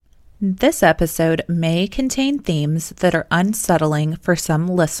This episode may contain themes that are unsettling for some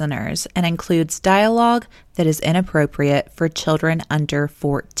listeners and includes dialogue that is inappropriate for children under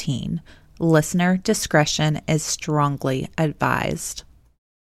 14. Listener discretion is strongly advised.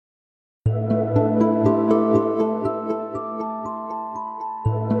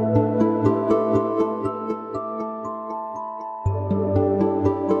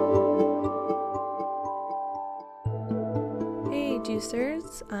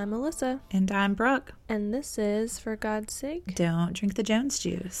 Juicers, I'm Alyssa. And I'm Brooke. And this is For God's Sake, Don't Drink the Jones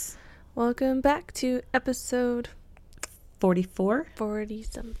Juice. Welcome back to episode 44? 40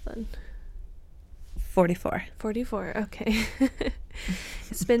 something. 44. 44, okay.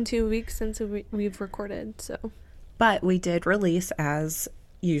 It's been 2 weeks since we've recorded, so. But we did release as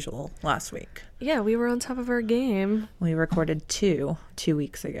usual last week. Yeah, we were on top of our game. We recorded two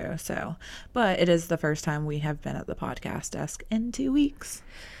weeks ago, so. But it is the first time we have been at the podcast desk in 2 weeks.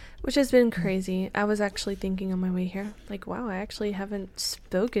 Which has been crazy. I was actually thinking on my way here, like, wow, I actually haven't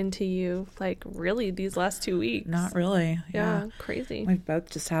spoken to you, like, really these last 2 weeks. Not really. Yeah, crazy. We've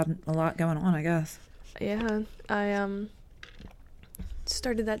both just had a lot going on, I guess. Yeah, I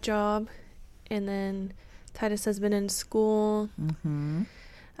started that job, and then Titus has been in school. Mm-hmm.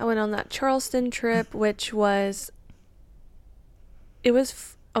 I went on that Charleston trip, which was,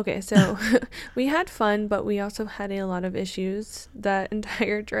 okay, so we had fun, but we also had a lot of issues that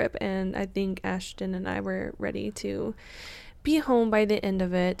entire trip, and I think Ashton and I were ready to be home by the end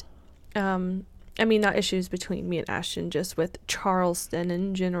of it. I mean, not issues between me and Ashton, just with Charleston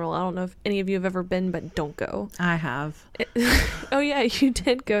in general. I don't know if any of you have ever been, but don't go. I have. Oh, yeah, you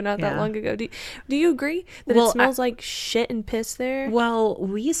did go not that long ago. Do you agree that it smells like shit and piss there? Well,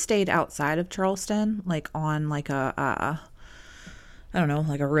 we stayed outside of Charleston, like on like I don't know,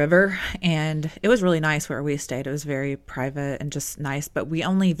 like a river, and it was really nice where we stayed. It was very private and just nice, but we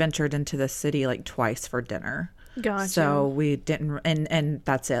only ventured into the city like twice for dinner. Gotcha. So we didn't, and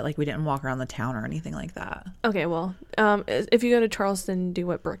that's it. Like, we didn't walk around the town or anything like that. Okay, well, if you go to Charleston, do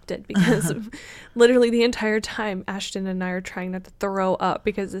what Brooke did, because literally the entire time Ashton and I are trying not to throw up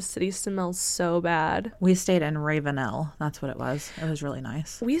because the city smells so bad. We stayed in Ravenel. That's what it was. It was really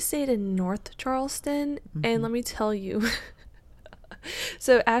nice. We stayed in North Charleston, and let me tell you.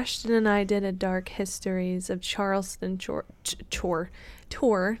 So Ashton and I did a Dark Histories of Charleston tour.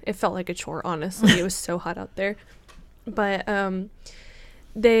 It felt like a chore, honestly. It was so hot out there. But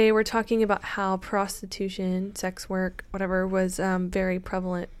they were talking about how prostitution, sex work, whatever, was very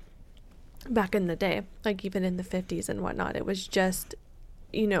prevalent back in the day, like even in the 50s and whatnot. It was just,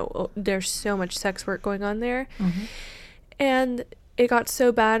 there's so much sex work going on there. Mm-hmm. And it got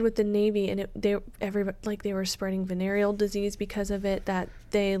so bad with the Navy, and they were spreading venereal disease because of it, that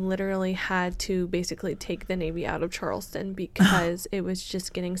they literally had to basically take the Navy out of Charleston because it was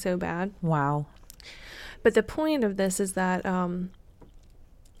just getting so bad. Wow. But the point of this is that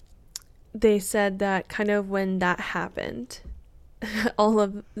they said that kind of when that happened, all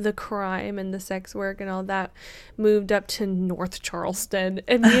of the crime and the sex work and all that moved up to North Charleston,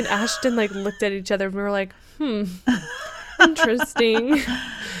 and me and Ashton looked at each other and we were like, interesting.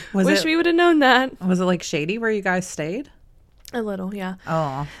 Wish we would have known that. Was it like shady where you guys stayed? A little, yeah.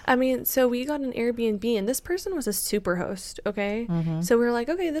 Oh. I mean, so we got an Airbnb, and this person was a super host, okay? Mm-hmm. So we were like,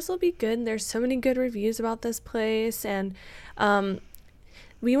 okay, this will be good. And there's so many good reviews about this place. And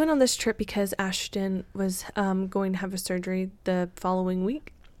we went on this trip because Ashton was going to have a surgery the following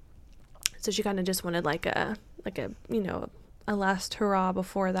week. So she kind of just wanted like a last hurrah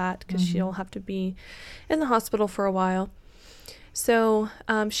before that, because she'll have to be in the hospital for a while. So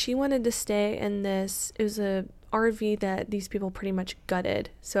she wanted to stay in this. It was a RV that these people pretty much gutted.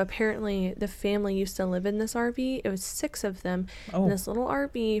 So apparently the family used to live in this RV. It was 6 of them in this little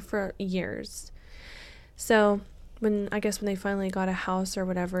RV for years. So when they finally got a house or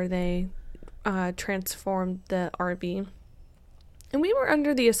whatever, they transformed the RV. And we were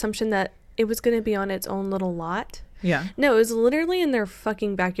under the assumption that it was going to be on its own little lot. Yeah. No, it was literally in their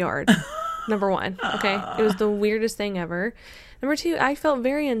fucking backyard. Number 1. Okay. It was the weirdest thing ever. Number 2, I felt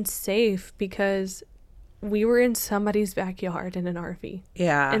very unsafe because we were in somebody's backyard in an RV.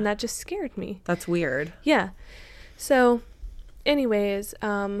 Yeah. And that just scared me. That's weird. Yeah. So anyways,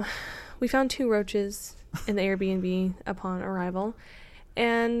 we found 2 roaches in the Airbnb upon arrival.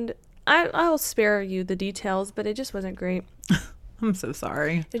 And I'll spare you the details, but it just wasn't great. I'm so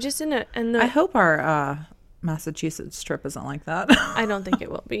sorry. It just didn't. I hope our Massachusetts trip isn't like that. I don't think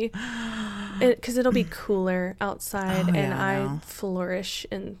it will be. Because it'll be cooler outside, and I flourish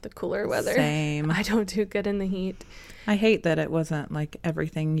in the cooler weather. Same. I don't do good in the heat. I hate that it wasn't like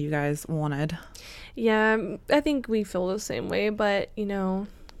everything you guys wanted. Yeah, I think we feel the same way, but,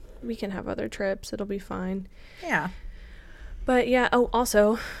 we can have other trips. It'll be fine. Yeah. But yeah, oh,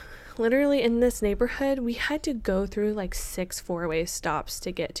 also, literally in this neighborhood, we had to go through like 6 4-way stops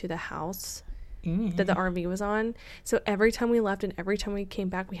to get to the house that the RV was on. So every time we left and every time we came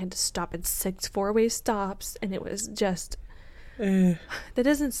back, we had to stop at 6 4-way stops, and it was just that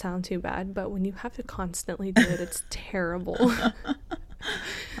doesn't sound too bad, but when you have to constantly do it, it's terrible.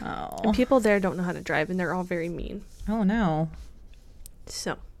 And people there don't know how to drive, and they're all very mean. Oh no.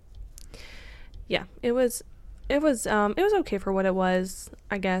 So yeah, it was okay for what it was,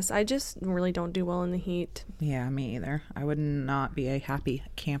 I guess. I just really don't do well in the heat. Yeah, me either. I would not be a happy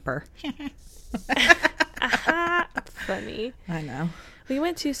camper. Funny. I know. We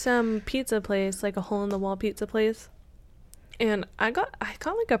went to some pizza place, like a hole in the wall pizza place, and I got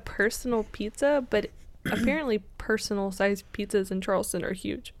like a personal pizza, but apparently personal sized pizzas in Charleston are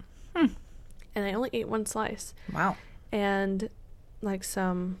huge. And I only ate 1 slice. Wow. And like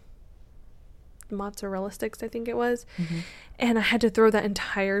some mozzarella sticks, I think it was. And I had to throw that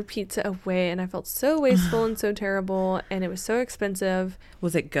entire pizza away, and I felt so wasteful and so terrible, and it was so expensive.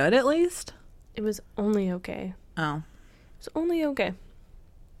 Was it good at least? It was only okay. Oh. It was only okay.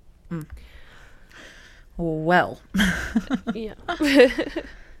 Well. Yeah.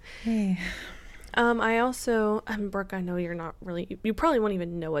 Hey. I also, Brooke, I know you probably won't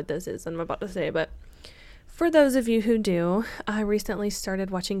even know what this is I'm about to say, but for those of you who do, I recently started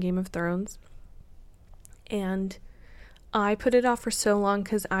watching Game of Thrones, and I put it off for so long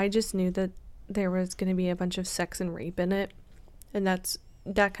because I just knew that there was going to be a bunch of sex and rape in it, and that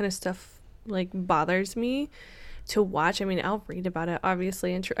kind of stuff like bothers me to watch. I mean, I'll read about it,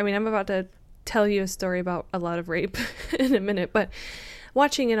 obviously, and I'm about to tell you a story about a lot of rape in a minute, but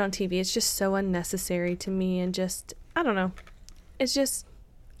watching it on TV, it's just so unnecessary to me, and just, I don't know, it's just,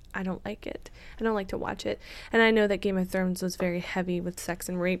 I don't like it. I don't like to watch it. And I know that Game of Thrones was very heavy with sex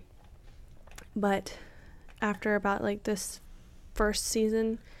and rape, but after about like this first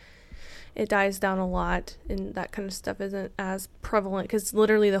season, it dies down a lot, and that kind of stuff isn't as prevalent, because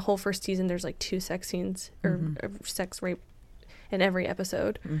literally the whole first season there's like 2 sex scenes or sex rape in every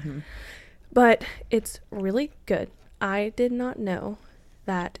episode. But it's really good. I did not know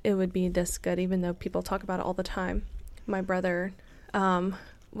that it would be this good, even though people talk about it all the time. My brother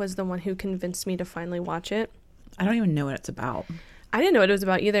was the one who convinced me to finally watch it. I don't even know what it's about. I didn't know what it was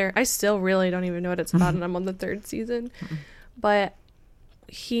about either. I still really don't even know what it's about, and I'm on the 3rd season. But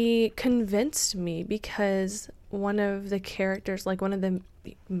he convinced me because one of the characters, like one of the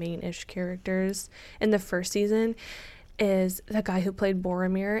main-ish characters in the first season, is the guy who played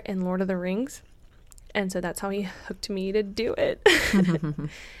Boromir in Lord of the Rings. And so that's how he hooked me to do it.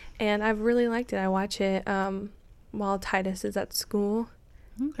 And I've really liked it. I watch it while Titus is at school.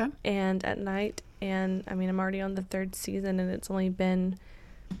 Okay. And at night. And I mean, I'm already on the 3rd season, and it's only been,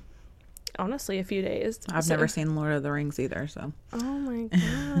 honestly, a few days. I've never seen Lord of the Rings either, so. Oh my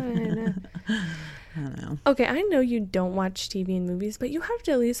God. I don't know. Okay, I know you don't watch TV and movies, but you have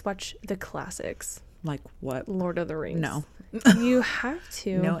to at least watch the classics. Like what? Lord of the Rings. No. You have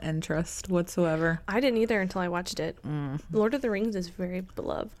to. No interest whatsoever. I didn't either until I watched it. Lord of the Rings is very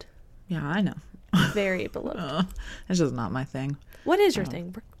beloved. Yeah, I know. Very beloved. It's just not my thing. What is your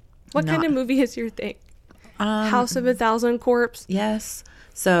thing? What kind of movie is your thing? House of a Thousand Corpses? Yes.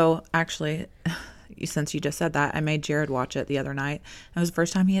 So actually, since you just said that, I made Jared watch it the other night. It was the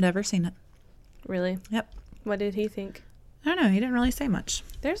first time he had ever seen it. Really? Yep. What did he think? I don't know. He didn't really say much.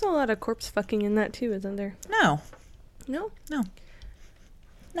 There's a lot of corpse fucking in that too, isn't there? No. No? No.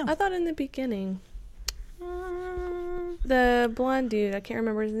 No. I thought in the beginning. The blonde dude, I can't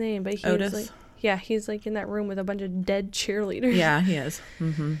remember his name, but Otis? like, yeah, he's like in that room with a bunch of dead cheerleaders. Yeah, he is.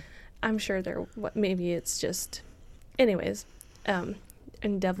 I'm sure maybe it's just, anyways, and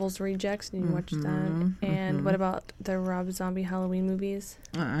Devil's Rejects, did you watch that? And what about the Rob Zombie Halloween movies?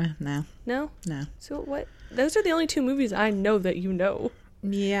 No. No? No. So what? Those are the only 2 movies I know that you know.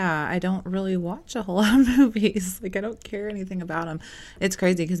 Yeah, I don't really watch a whole lot of movies. Like, I don't care anything about them. It's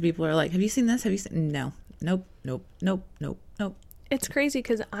crazy because people are like, have you seen this? Have you seen? No. Nope. It's crazy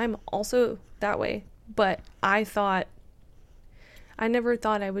because I'm also that way, but I never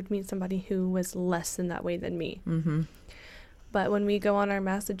thought I would meet somebody who was less than that way than me. But when we go on our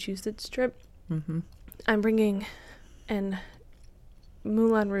Massachusetts trip, I'm bringing, and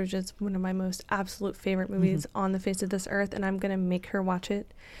Moulin Rouge is one of my most absolute favorite movies on the face of this earth, and I'm going to make her watch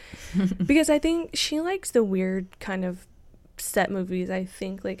it because I think she likes the weird kind of set movies. I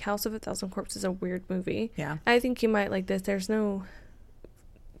think like House of a Thousand Corpses is a weird movie. Yeah. I think you might like this. There's no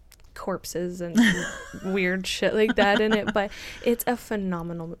corpses and weird shit like that in it, but it's a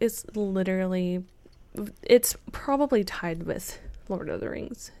phenomenal, it's probably tied with Lord of the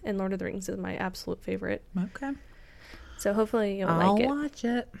Rings, and Lord of the Rings is my absolute favorite. Okay. So hopefully you'll I'll like it. I'll watch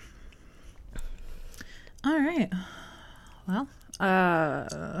it. All right. Well,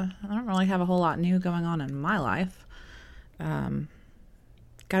 I don't really have a whole lot new going on in my life.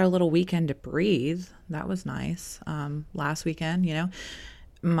 Got a little weekend to breathe. That was nice. Last weekend,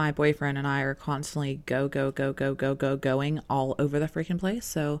 my boyfriend and I are constantly going all over the freaking place.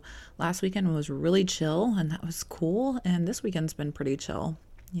 So last weekend was really chill, and that was cool. And this weekend's been pretty chill.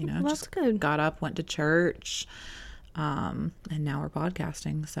 Well, that's just good. Got up, went to church, and now we're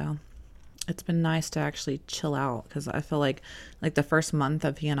podcasting. So it's been nice to actually chill out, because I feel like the first month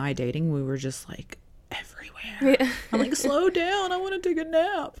of he and I dating, we were just like everywhere. Yeah. I'm like, slow down, I want to take a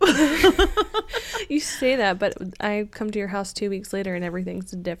nap. You say that, but I come to your house 2 weeks later and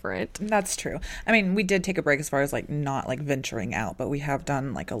everything's different. That's true. I mean, we did take a break as far as not venturing out, but we have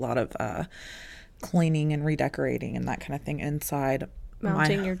done a lot of cleaning and redecorating and that kind of thing inside.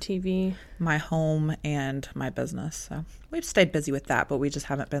 Mounting your TV. My home and my business. So we've stayed busy with that, but we just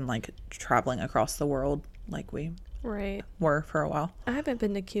haven't been traveling across the world like we were for a while. I haven't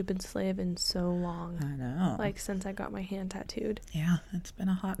been to Cupid's Slave in so long. I know. Since I got my hand tattooed. Yeah, it's been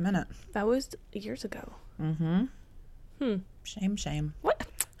a hot minute. That was years ago. Mm-hmm. Shame. What?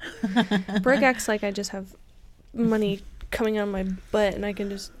 Brooke acts like I just have money coming out of my butt and I can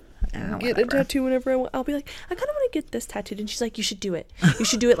just get a tattoo whenever I want. I'll be like, I kind of want to get this tattooed, and she's like, you should do it. You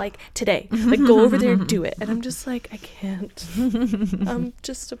should do it today. Go over there and do it. And I'm just like, I can't. I'm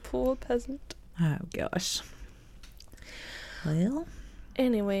just a poor peasant. Oh gosh. Well,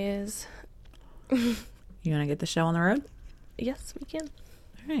 anyways, you want to get the show on the road? Yes, we can.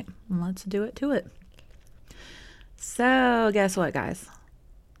 All right, let's do it to it. So guess what, guys?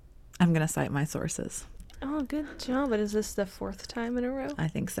 I'm gonna cite my sources. Oh, good job. But is this the 4th time in a row? I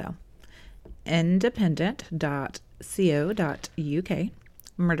think so. Independent.co.uk,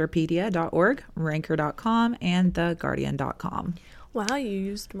 murderpedia.org, ranker.com, and theguardian.com. Wow, you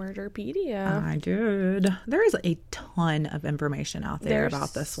used Murderpedia. I did. There is a ton of information out there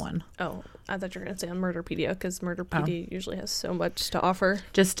about this one. Oh, I thought you were going to say on Murderpedia, because Murderpedia usually has so much to offer.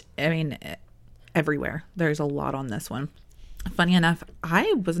 Everywhere. There's a lot on this one. Funny enough,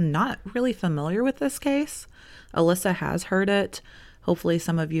 I was not really familiar with this case. Alyssa has heard it. Hopefully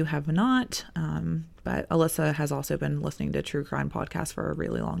some of you have not. But Alyssa has also been listening to true crime podcasts for a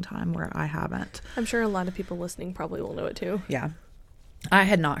really long time, where I haven't. I'm sure a lot of people listening probably will know it too. Yeah. I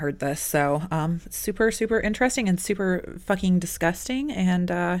had not heard this. So super, super interesting and super fucking disgusting. And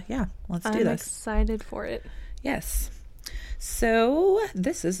let's do this. I'm excited for it. Yes. So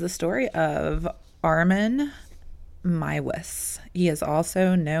this is the story of Armin Meiwes. He is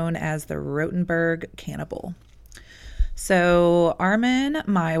also known as the Rotenberg Cannibal. So Armin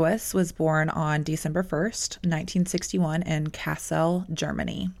Meiwes was born on December 1st, 1961 in Kassel,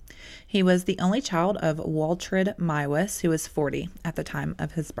 Germany. He was the only child of Waltraud Meiwes, who was 40 at the time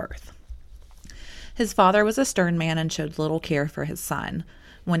of his birth. His father was a stern man and showed little care for his son.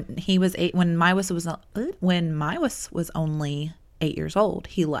 When Meiwes was only 8 years old,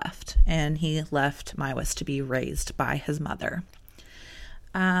 he left Meiwes to be raised by his mother.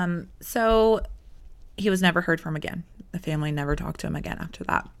 So he was never heard from again. The family never talked to him again after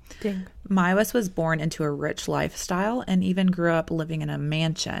that. Dang. Meiwes was born into a rich lifestyle and even grew up living in a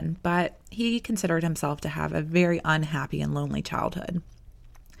mansion, but he considered himself to have a very unhappy and lonely childhood.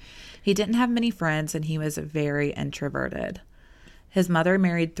 He didn't have many friends, and he was very introverted. His mother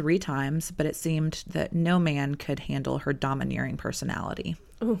married 3 times, but it seemed that no man could handle her domineering personality.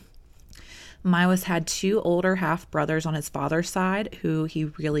 Ooh. Meiwes had 2 older half-brothers on his father's side who he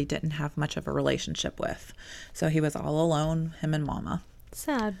really didn't have much of a relationship with. So he was all alone, him and Mama.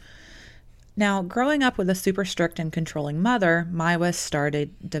 Sad. Now, growing up with a super strict and controlling mother, Meiwes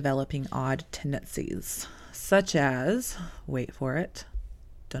started developing odd tendencies, such as, wait for it,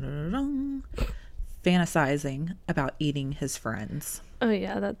 fantasizing about eating his friends. Oh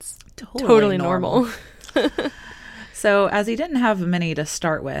yeah, that's totally normal. So as he didn't have many to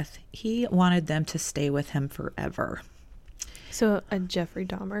start with, he wanted them to stay with him forever. So a Jeffrey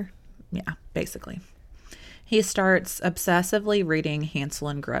Dahmer. Yeah, basically. He starts obsessively reading Hansel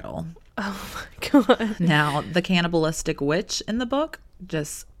and Gretel. Oh my God. Now, the cannibalistic witch in the book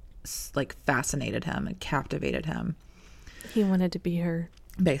just fascinated him and captivated him. He wanted to be her.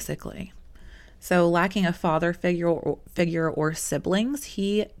 Basically. So lacking a father figure or siblings,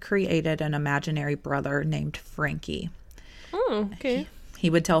 he created an imaginary brother named Frankie. Oh, okay. He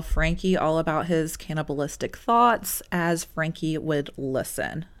would tell Frankie all about his cannibalistic thoughts, as Frankie would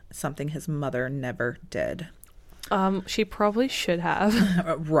listen, something his mother never did. She probably should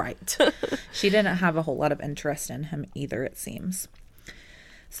have. Right. She didn't have a whole lot of interest in him either, it seems.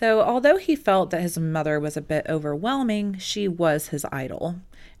 So although he felt that his mother was a bit overwhelming, she was his idol.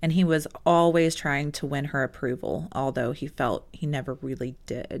 And he was always trying to win her approval, although he felt he never really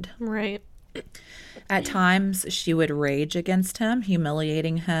did. Right. At times, she would rage against him,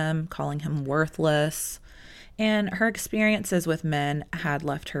 humiliating him, calling him worthless. And her experiences with men had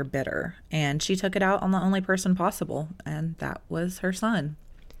left her bitter. And she took it out on the only person possible, and that was her son.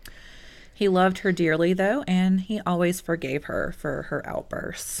 He loved her dearly, though, and he always forgave her for her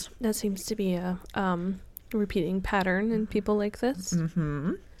outbursts. That seems to be a repeating pattern in people like this.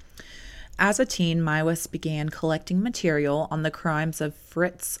 Mm-hmm. As a teen, Maiwis began collecting material on the crimes of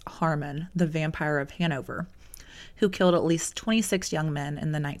Fritz Harman, the vampire of Hanover, who killed at least 26 young men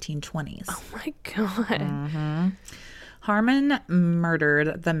in the 1920s. Oh my God. Mm-hmm. Harman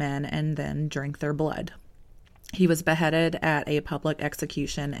murdered the men and then drank their blood. He was beheaded at a public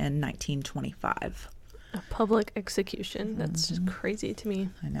execution in 1925. A public execution? That's just crazy to me.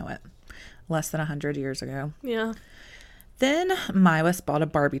 I know it. Less than 100 years ago. Yeah. Then Maiwis bought a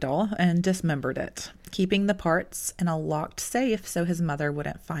Barbie doll and dismembered it, keeping the parts in a locked safe so his mother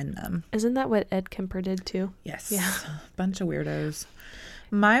wouldn't find them. Isn't that what Ed Kemper did too? Yes. Yeah. Bunch of weirdos.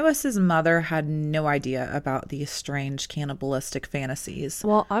 Maiwis's mother had no idea about these strange cannibalistic fantasies.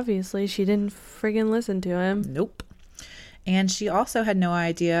 Well, obviously she didn't friggin' listen to him. Nope. And she also had no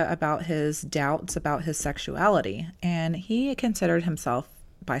idea about his doubts about his sexuality, and he considered himself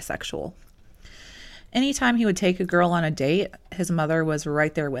bisexual. Anytime he would take a girl on a date, his mother was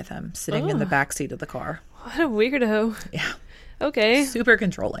right there with him, sitting in the back seat of the car. What a weirdo. Yeah. Okay. Super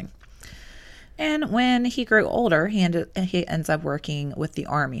controlling. And when he grew older, he ends up working with the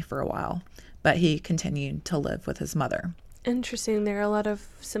Army for a while, but he continued to live with his mother. Interesting. There are a lot of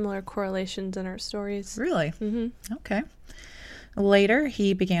similar correlations in our stories. Really? Mm-hmm. Okay. Later,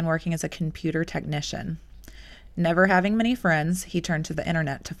 he began working as a computer technician. Never having many friends, he turned to the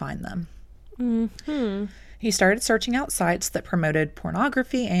internet to find them. Mm-hmm. He started searching out sites that promoted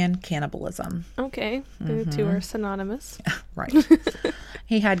pornography and cannibalism. Okay. The two are synonymous. Right.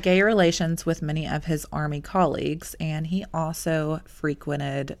 He had gay relations with many of his Army colleagues, and he also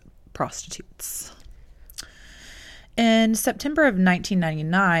frequented prostitutes. In September of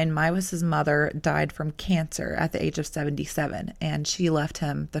 1999, Maiwis's mother died from cancer at the age of 77, and she left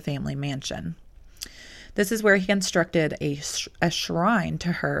him the family mansion. This is where he constructed a shrine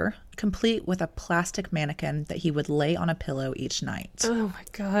to her, complete with a plastic mannequin that he would lay on a pillow each night. Oh my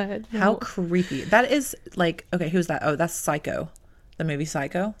God. No. How creepy. That is like, okay, who's that? Oh, that's Psycho. The movie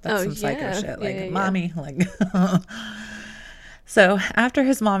Psycho. That's some psycho shit. Like, mommy, like... So after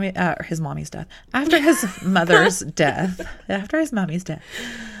his mommy's death, after his mother's death, after his mommy's death,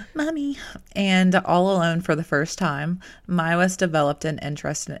 mommy, and all alone for the first time, Maiwis developed an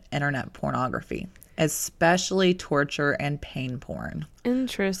interest in internet pornography, especially torture and pain porn.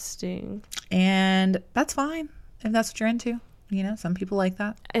 Interesting. And that's fine if that's what you're into. You know, some people like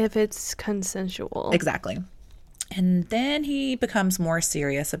that. If it's consensual. Exactly. And then he becomes more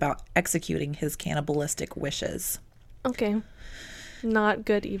serious about executing his cannibalistic wishes. Okay. Not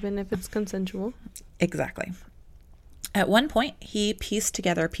good even if it's consensual. Exactly. At one point, he pieced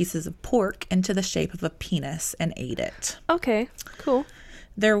together pieces of pork into the shape of a penis and ate it. Okay, cool.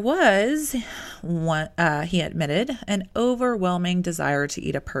 There was, he admitted, an overwhelming desire to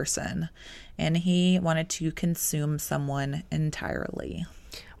eat a person, and he wanted to consume someone entirely.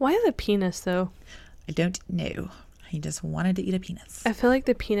 Why the penis, though? I don't know. He just wanted to eat a penis. I feel like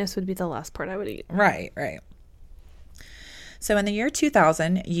the penis would be the last part I would eat. Right. So in the year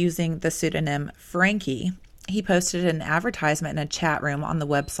 2000, using the pseudonym Frankie, he posted an advertisement in a chat room on the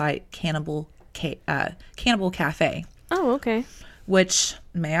website Cannibal Cafe. Oh, okay. Which,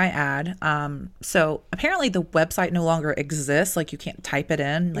 may I add, so apparently the website no longer exists. Like, you can't type it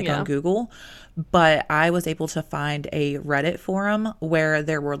in, on Google. But I was able to find a Reddit forum where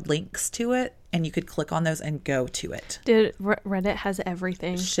there were links to it, and you could click on those and go to it. Dude, Reddit has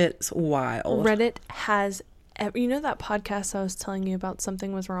everything. Shit's wild. Reddit has... You know that podcast I was telling you about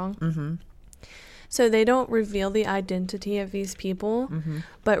something was wrong? Mm-hmm. So they don't reveal the identity of these people,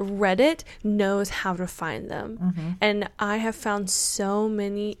 but Reddit knows how to find them. Mm-hmm. And I have found so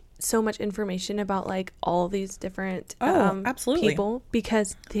much information about like all these different absolutely. people,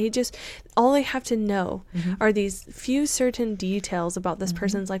 because all they have to know are these few certain details about this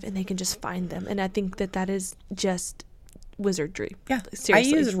person's life, and they can just find them. And I think that is just wizardry. Yeah.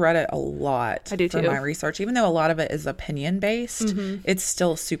 Seriously. I use Reddit a lot for my research. Even though a lot of it is opinion based, it's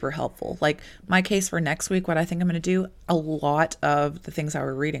still super helpful. Like my case for next week, what I think I'm going to do, a lot of the things I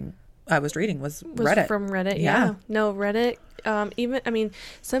were reading I was reading was Reddit. From Reddit. Yeah. No, Reddit.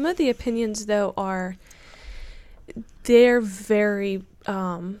 Some of the opinions though they're very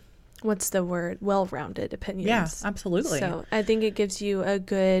what's the word? Well-rounded opinions. Yeah, absolutely. So I think it gives you a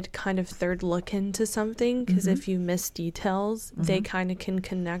good kind of third look into something, because if you miss details, they kind of can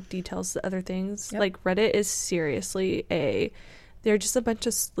connect details to other things. Yep. Like Reddit is seriously they're just a bunch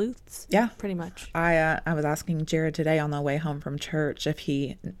of sleuths. Yeah. Pretty much. I was asking Jared today on the way home from church if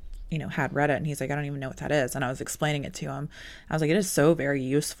he had Reddit, and he's like, I don't even know what that is. And I was explaining it to him. I was like, it is so very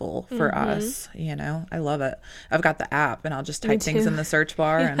useful for us. I love it. I've got the app, and I'll just type things in the search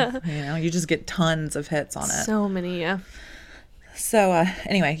bar and, you just get tons of hits on it. So many. Yeah. So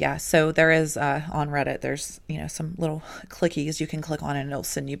anyway, yeah. So there is on Reddit, there's, some little clickies you can click on, and it'll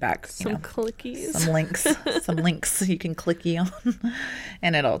send you back, clickies, some links you can clicky on,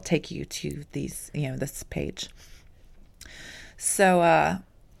 and it'll take you to these, this page. So,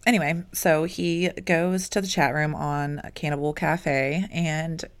 anyway, so he goes to the chat room on Cannibal Cafe,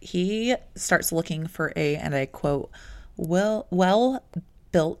 and he starts looking for and I quote,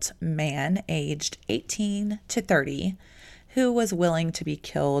 well-built man aged 18 to 30 who was willing to be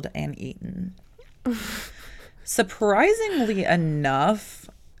killed and eaten. Surprisingly enough,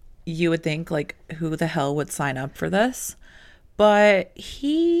 you would think, like, who the hell would sign up for this? But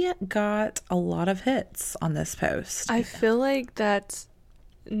he got a lot of hits on this post. I feel like that's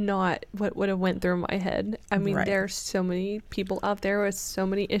not what would have went through my head. I mean, there are so many people out there with so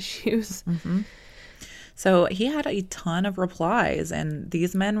many issues. So he had a ton of replies, and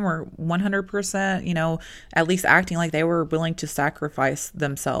these men were 100%, at least acting like they were willing to sacrifice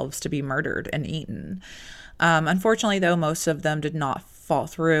themselves to be murdered and eaten. Unfortunately, though, most of them did not fall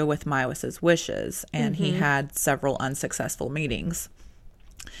through with Maiwis's wishes, and he had several unsuccessful meetings.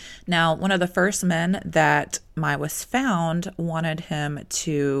 Now, one of the first men that Maiwis found wanted him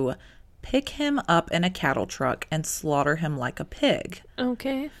to pick him up in a cattle truck and slaughter him like a pig.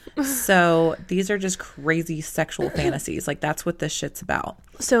 Okay. So these are just crazy sexual fantasies. Like, that's what this shit's about.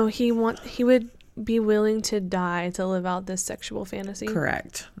 So he would be willing to die to live out this sexual fantasy.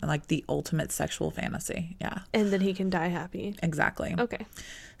 Correct. Like the ultimate sexual fantasy. Yeah. And then he can die happy. Exactly. Okay.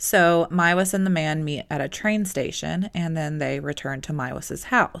 So Maiwis and the man meet at a train station, and then they return to Maiwis's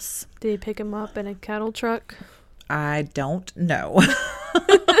house. Did he pick him up in a cattle truck? I don't know.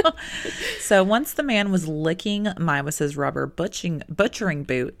 So once the man was licking Maiwis's rubber butchering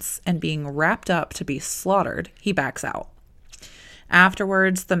boots and being wrapped up to be slaughtered, he backs out.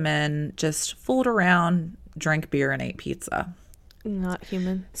 Afterwards, the men just fooled around, drank beer, and ate pizza. Not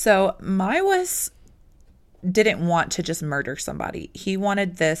human. So Maiwis didn't want to just murder somebody. He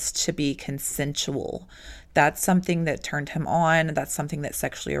wanted this to be consensual. That's something that turned him on. That's something that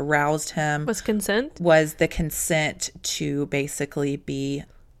sexually aroused him. Was consent? Was the consent to basically be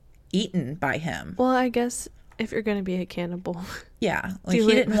eaten by him. Well, I guess if you're going to be a cannibal. Yeah. Like, he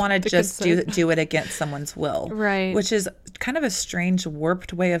didn't want to just do it against someone's will. Right. Which is kind of a strange,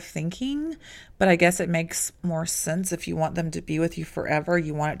 warped way of thinking. But I guess it makes more sense if you want them to be with you forever.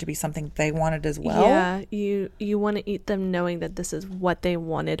 You want it to be something they wanted as well. Yeah. You want to eat them knowing that this is what they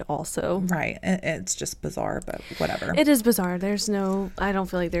wanted also. Right. It's just bizarre, but whatever. It is bizarre. I don't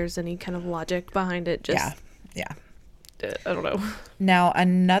feel like there's any kind of logic behind it. Just, yeah. I don't know. Now,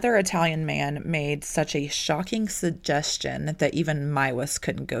 another Italian man made such a shocking suggestion that even Maiwis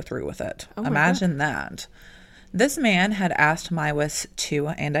couldn't go through with it. Imagine that. This man had asked Maiwis to,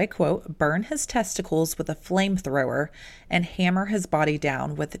 and I quote, burn his testicles with a flamethrower and hammer his body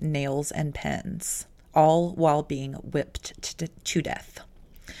down with nails and pins, all while being whipped to death.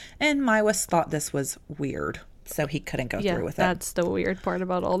 And Maiwis thought this was weird, so he couldn't go through with it. That's the weird part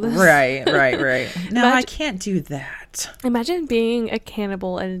about all this. Right. No, I can't do that. Imagine being a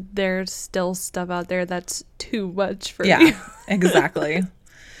cannibal and there's still stuff out there that's too much for you. Yeah, exactly.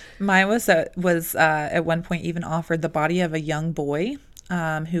 Maiwis was at one point even offered the body of a young boy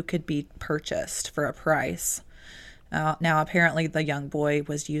who could be purchased for a price. Now, apparently the young boy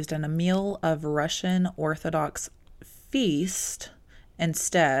was used in a meal of Russian Orthodox feast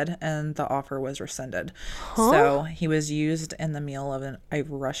instead, and the offer was rescinded. So he was used in the meal of a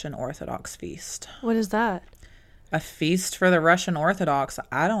Russian Orthodox feast. What is that? A feast for the Russian Orthodox?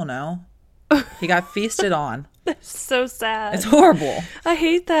 I don't know. He got feasted on. That's so sad. It's horrible. I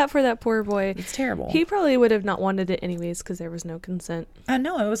hate that for that poor boy. It's terrible. He probably would have not wanted it anyways because there was no consent.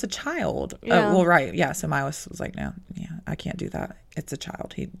 No, it was a child. Yeah. Well, right. Yeah. So Maiwis was like, no, I can't do that. It's a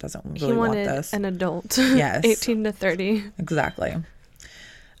child. He doesn't really want this. An adult. Yes. 18 to 30. Exactly.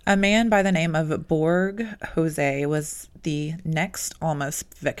 A man by the name of Borg Jose was the next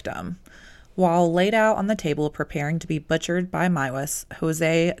almost victim. While laid out on the table preparing to be butchered by Maiwas,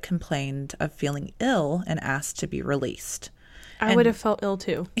 Jose complained of feeling ill and asked to be released. I would have felt ill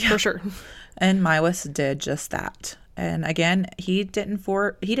too, for sure. And Maiwas did just that. And again, he didn't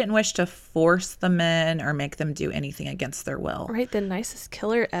wish to force the men or make them do anything against their will. Right, the nicest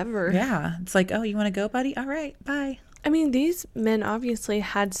killer ever. Yeah, it's like, oh, you want to go, buddy? All right, bye. I mean, these men obviously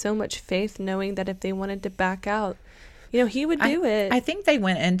had so much faith knowing that if they wanted to back out, he would do it. I think they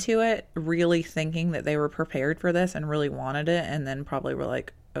went into it really thinking that they were prepared for this and really wanted it, and then probably were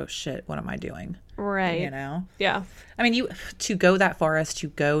like, oh shit, what am I doing? Right. Yeah. I mean, to go that far as to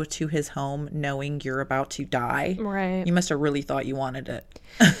go to his home knowing you're about to die. Right. You must have really thought you wanted it.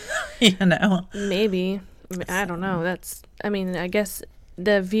 Maybe. I don't know. I guess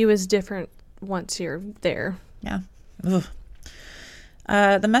the view is different once you're there. Yeah. Ugh.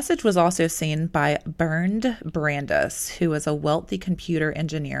 The message was also seen by Bernd Brandes, who was a wealthy computer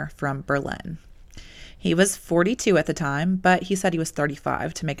engineer from Berlin. He was 42 at the time, but he said he was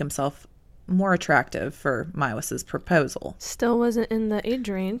 35 to make himself more attractive for Maiwas' proposal. Still wasn't in the age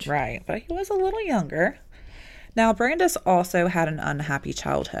range. Right, but he was a little younger. Now, Brandes also had an unhappy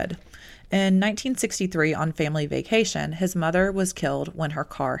childhood. In 1963, on family vacation, his mother was killed when her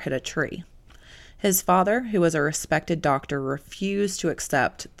car hit a tree. His father, who was a respected doctor, refused to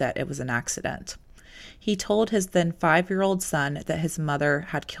accept that it was an accident. He told his then 5-year-old son that his mother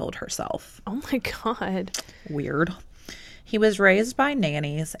had killed herself. Oh my God. Weird. He was raised by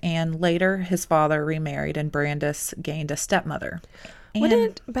nannies, and later his father remarried and Brandes gained a stepmother.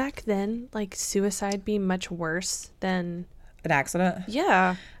 Wouldn't back then, suicide be much worse than... An accident?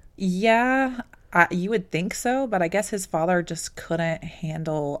 Yeah. Yeah, you would think so, but I guess his father just couldn't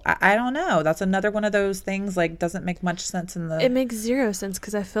handle... I don't know. That's another one of those things, doesn't make much sense in the... It makes zero sense,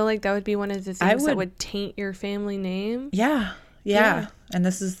 because I feel like that would be one of the things that would taint your family name. Yeah. And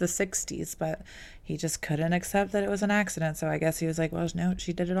this is the 60s, but he just couldn't accept that it was an accident, so I guess he was like, well, no,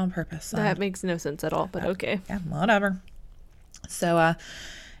 she did it on purpose. So. That makes no sense at all, but okay. Yeah, whatever. So,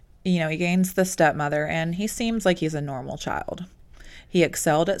 he gains the stepmother, and he seems like he's a normal child. He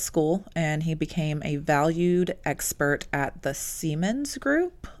excelled at school, and he became a valued expert at the Siemens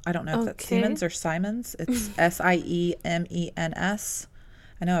Group. I don't know if that's Siemens or Simons. It's Siemens. I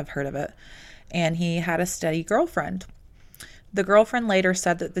know I've heard of it. And he had a steady girlfriend. The girlfriend later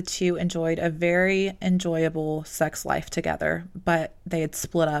said that the two enjoyed a very enjoyable sex life together, but they had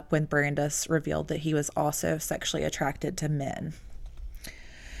split up when Brandes revealed that he was also sexually attracted to men.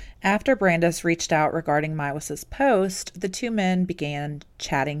 After Brandes reached out regarding Maiwas' post, the two men began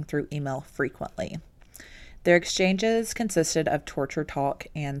chatting through email frequently. Their exchanges consisted of torture talk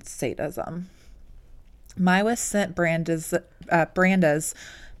and sadism. Maiwas sent Brandes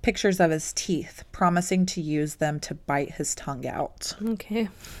pictures of his teeth, promising to use them to bite his tongue out. Okay.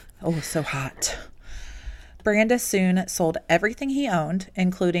 Oh, so hot. Brandes soon sold everything he owned,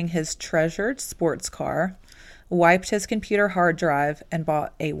 including his treasured sports car, wiped his computer hard drive, and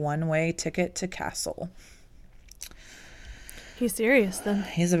bought a one-way ticket to Castle. He's serious, then.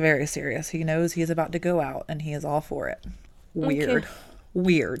 He's very serious. He knows he's about to go out, and he is all for it. Weird. Okay.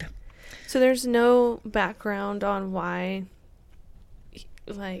 Weird. So there's no background on why,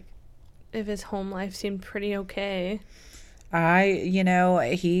 if his home life seemed pretty okay.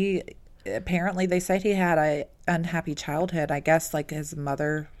 He apparently, they said he had a unhappy childhood. I guess, his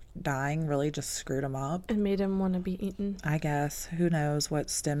mother dying really just screwed him up. And made him want to be eaten. I guess. Who knows what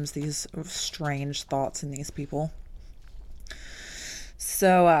stems these strange thoughts in these people.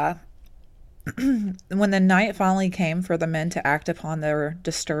 So, when the night finally came for the men to act upon their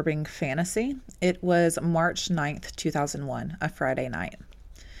disturbing fantasy, it was March 9th, 2001, a Friday night.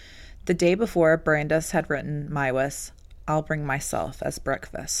 The day before, Brandes had written Maiwas, "I'll bring myself as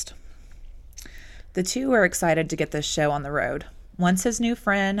breakfast." The two were excited to get this show on the road. Once his new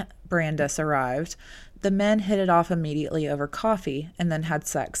friend Brandes arrived, the men hit it off immediately over coffee and then had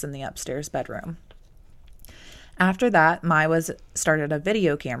sex in the upstairs bedroom. After that, Maiwas started a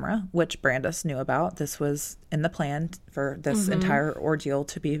video camera, which Brandes knew about. This was in the plan for this entire ordeal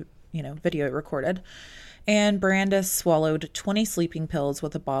to be, video recorded. And Brandes swallowed 20 sleeping pills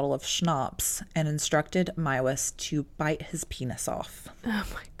with a bottle of schnapps and instructed Maiwas to bite his penis off. Oh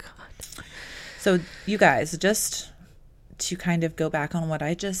my God. So you guys, just to kind of go back on what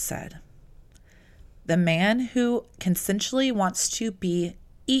I just said, the man who consensually wants to be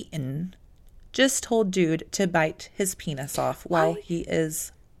eaten just told dude to bite his penis off while he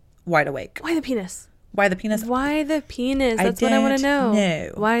is wide awake. Why the penis? Why the penis? Why the penis? That's what I want to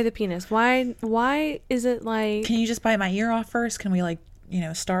know. Why the penis? Why is it like... Can you just bite my ear off first? Can we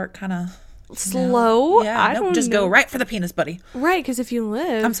start kind of... slow. Yeah, I nope, don't just know. go right for the penis, buddy. Right, because if you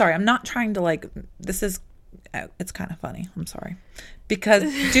live... I'm sorry, I'm not trying to like, this is, it's kind of funny. I'm sorry. Because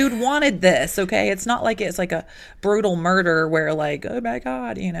dude wanted this, okay? It's not like it's like a brutal murder where like, oh my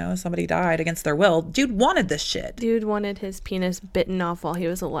God, you know, somebody died against their will. Dude wanted this shit. Dude wanted his penis bitten off while he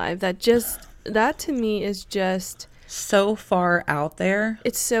was alive. That to me is just... So far out there.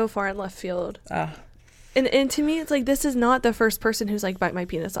 It's so far in left field. And to me, it's like, this is not the first person who's like, bite my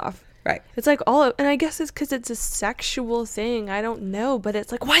penis off. Right. It's like and I guess it's because it's a sexual thing. I don't know, but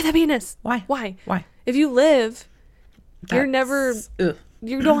it's like, why the penis? Why? If you live... That's,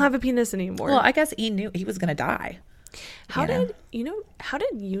 you don't have a penis anymore. Well, I guess he knew he was going to die. How did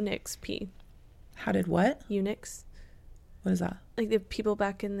eunuchs pee? How did what? Eunuchs. What is that? Like the people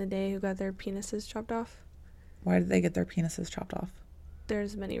back in the day who got their penises chopped off. Why did they get their penises chopped off?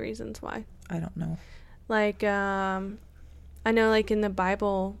 There's many reasons why. I don't know. Like, I know like in the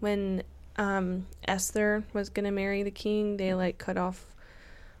Bible when Esther was going to marry the king, they like cut off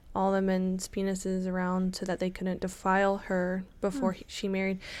all the men's penises around so that they couldn't defile her before she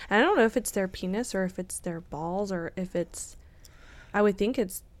married. And I don't know if it's their penis or if it's their balls or if it's... I would think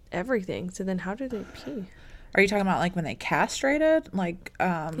it's everything. So then how do they pee? Are you talking about like when they castrated? Like,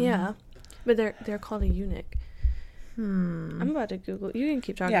 Yeah. But they're called a eunuch. I'm about to Google. You can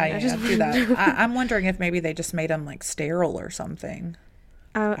keep talking. Yeah, do that. I'm wondering if maybe they just made them like sterile or something.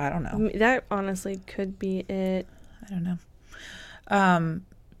 I don't know. That honestly could be it. I don't know.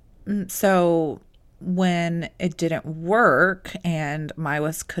 So when it didn't work and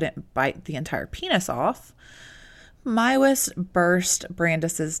Maiwis couldn't bite the entire penis off, Maiwis burst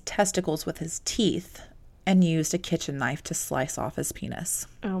Brandis's testicles with his teeth and used a kitchen knife to slice off his penis.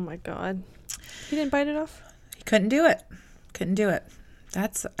 Oh my God. He didn't bite it off? He couldn't do it.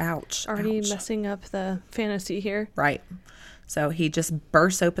 That's ouch. Already messing up the fantasy here. Right. So he just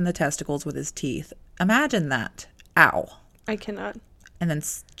bursts open the testicles with his teeth. Imagine that. Ow. I cannot. And then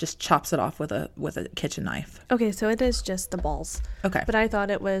just chops it off with a kitchen knife. Okay, so it is just the balls. Okay. But I thought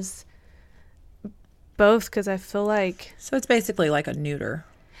it was both because I feel like... So it's basically like a neuter.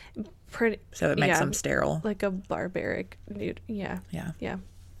 So it makes them sterile. Like a barbaric neuter. Yeah.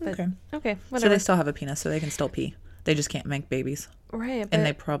 But, okay, whatever. So they still have a penis, so they can still pee. They just can't make babies. Right. And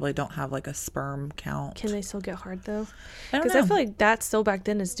they probably don't have like a sperm count. Can they still get hard though? Because I feel like that still back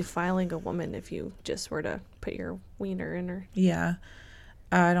then is defiling a woman if you just were to put your wiener in her. Yeah.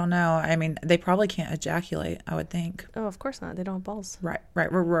 I don't know. I mean, they probably can't ejaculate, I would think. Oh, of course not. They don't have balls. Right.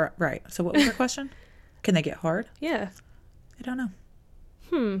 So what was your question? Can they get hard? Yeah. I don't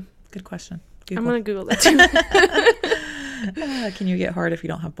know. Good question. I'm going to Google that too. Can you get hard if you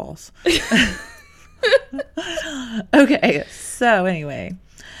don't have balls? Okay. So anyway,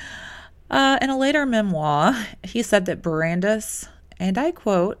 in a later memoir, he said that Brandis, and I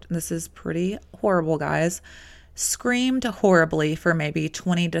quote, this is pretty horrible, guys, screamed horribly for maybe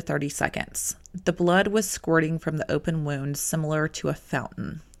 20 to 30 seconds. The blood was squirting from the open wound, similar to a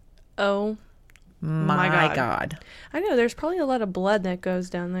fountain. Oh my God. I know, there's probably a lot of blood that goes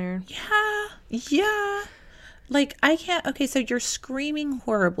down there. Yeah. Like, I can't... Okay, so you're screaming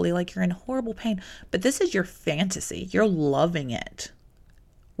horribly, like you're in horrible pain, but this is your fantasy. You're loving it.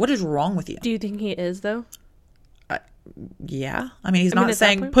 What is wrong with you? Do you think he is, though? Yeah. I mean, he's not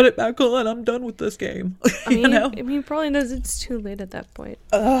saying, put it back on, I'm done with this game. You know? I mean, he probably knows it's too late at that point.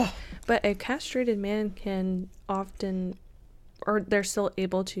 Ugh. But a castrated man can often... Or they're still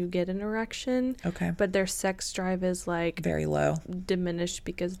able to get an erection. Okay. But their sex drive is like... very low. Diminished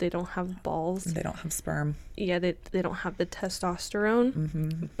because they don't have balls. They don't have sperm. Yeah, they don't have the testosterone.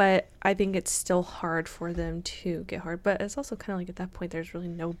 Mm-hmm. But I think it's still hard for them to get hard. But it's also kind of like at that point, there's really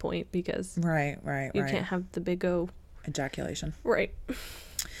no point because... Right. You can't have the big O... ejaculation. Right.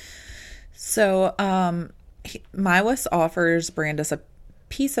 So, Maiwis offers Brandis a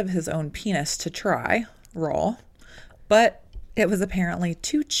piece of his own penis to try, raw. But... it was apparently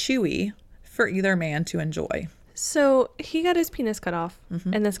too chewy for either man to enjoy. So he got his penis cut off,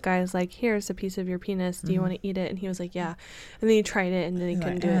 and this guy is like, here's a piece of your penis. Do you want to eat it? And he was like, yeah. And then he tried it, and then he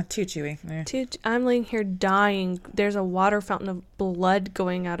couldn't do it. Too chewy. I'm laying here dying. There's a water fountain of blood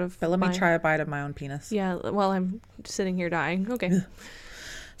going out of But let me try a bite of my own penis. Yeah, while I'm sitting here dying. Okay.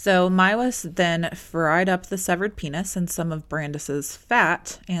 So Maiwis then fried up the severed penis in some of Brandis's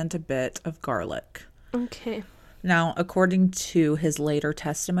fat and a bit of garlic. Okay. Now, according to his later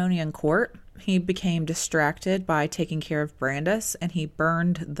testimony in court, he became distracted by taking care of Brandis, and he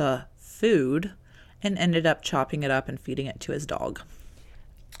burned the food and ended up chopping it up and feeding it to his dog.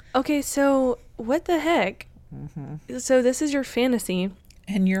 Okay, so what the heck? Mm-hmm. So this is your fantasy.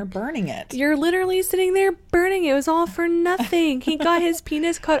 And you're burning it. You're literally sitting there burning it. It was all for nothing. He got his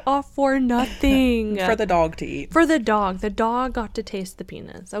penis cut off for nothing. For the dog to eat. For the dog. The dog got to taste the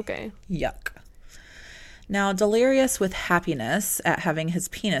penis. Okay. Yuck. Now, delirious with happiness at having his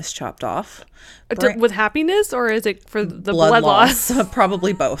penis chopped off. With happiness, or is it for the blood loss?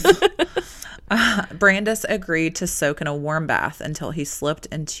 Probably both. Brandis agreed to soak in a warm bath until he slipped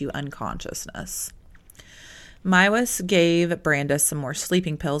into unconsciousness. Maiwis gave Brandis some more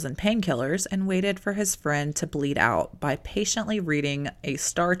sleeping pills and painkillers and waited for his friend to bleed out by patiently reading a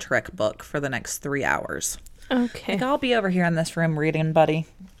Star Trek book for the next 3 hours. Okay. Like, I'll be over here in this room reading, buddy.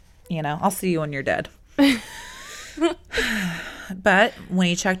 You know, I'll see you when you're dead. But when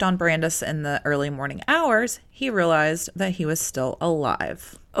he checked on Brandis in the early morning hours, he realized that he was still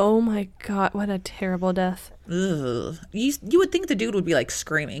alive. Oh my God, what a terrible death. Ugh. You would think the dude would be like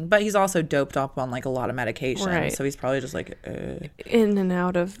screaming, but he's also doped up on like a lot of medication. Right. So he's probably just like in and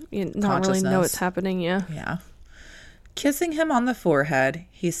out of, not really know what's happening. Yeah. Kissing him on the forehead,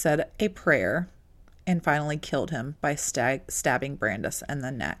 he said a prayer and finally killed him by stabbing Brandis in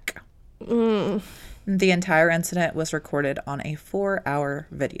the neck. The entire incident was recorded on a 4-hour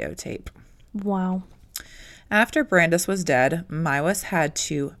videotape. Wow. After Brandis was dead, Maiwis had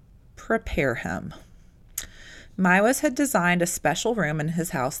to prepare him. Maiwis had designed a special room in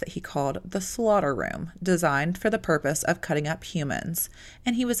his house that he called the slaughter room, designed for the purpose of cutting up humans,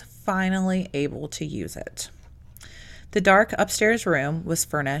 and he was finally able to use it. The dark upstairs room was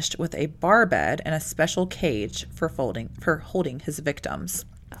furnished with a bar bed and a special cage for holding his victims.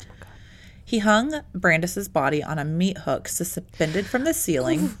 He hung Brandis's body on a meat hook suspended from the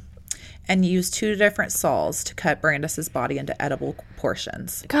ceiling and used 2 different saws to cut Brandis's body into edible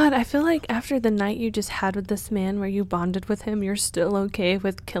portions. God, I feel like after the night you just had with this man where you bonded with him, you're still okay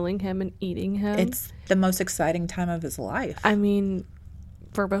with killing him and eating him. It's the most exciting time of his life. I mean,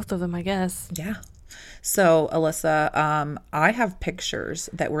 for both of them, I guess. Yeah. So, Alyssa, I have pictures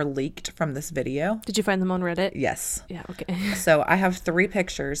that were leaked from this video. Did you find them on Reddit? Yes. Yeah, okay. So, I have 3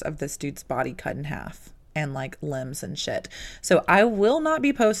 pictures of this dude's body cut in half and like limbs and shit. So, I will not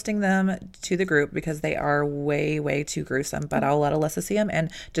be posting them to the group because they are way, way too gruesome, but I'll let Alyssa see them.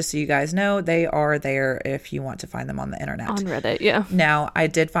 And just so you guys know, they are there if you want to find them on the internet. On Reddit, yeah. Now, I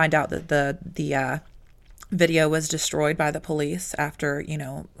did find out that the video was destroyed by the police after,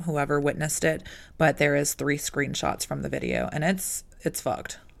 whoever witnessed it, but there is 3 screenshots from the video, and it's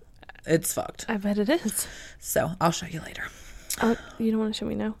fucked. It's fucked. I bet it is. So I'll show you later. Oh, you don't want to show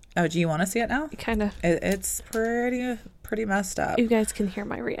me now? Oh, do you want to see it now? Kind of. It's pretty messed up. You guys can hear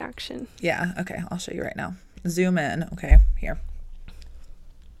my reaction. Yeah. Okay. I'll show you right now. Zoom in. Okay. Here.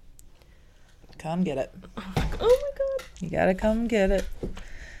 Come get it. Oh my God. You gotta come get it.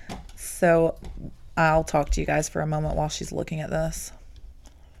 So I'll talk to you guys for a moment while she's looking at this.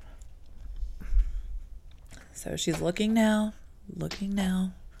 So she's looking now.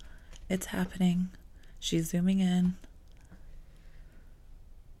 It's happening. She's zooming in.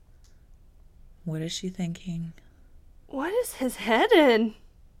 What is she thinking? What is his head in?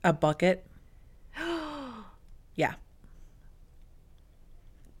 A bucket. Yeah.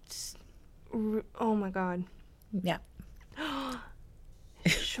 Oh my God. Yeah.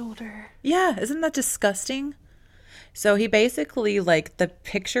 His shoulder. Yeah, isn't that disgusting? So he basically, like, the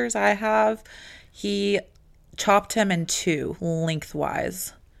pictures I have, he chopped him in 2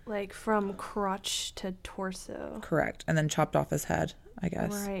 lengthwise. Like from crotch to torso. Correct. And then chopped off his head, I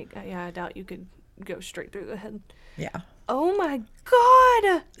guess. Right. Yeah, I doubt you could go straight through the head. Yeah. Oh my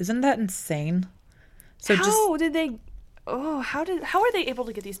God. Isn't that insane? So how are they able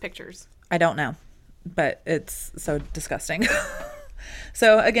to get these pictures? I don't know, but it's so disgusting.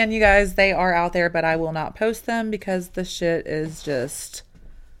 So again, you guys, they are out there, but I will not post them because the shit is just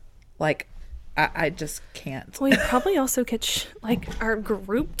like, I just can't. Well, you probably also catch our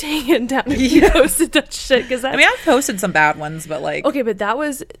group taken down if you posted that shit. I mean, I've posted some bad ones, but like. Okay, but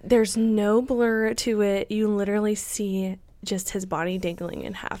there's no blur to it. You literally see just his body dangling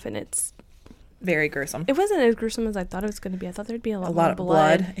in half, and it's very gruesome. It wasn't as gruesome as I thought it was going to be. I thought there'd be a lot of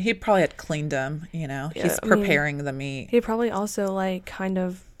blood. He probably had cleaned them, He's preparing the meat. He probably also kind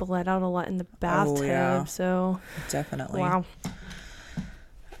of bled out a lot in the bathtub. Oh, yeah. So definitely. Wow.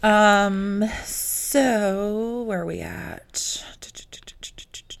 So where are we at?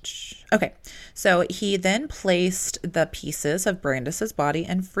 Okay. So he then placed the pieces of Brandis's body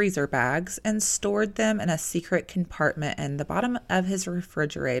in freezer bags and stored them in a secret compartment in the bottom of his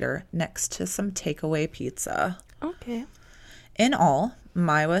refrigerator next to some takeaway pizza. Okay. In all,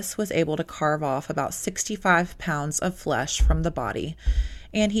 Maiwis was able to carve off about 65 pounds of flesh from the body,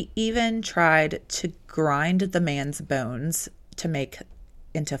 and he even tried to grind the man's bones to make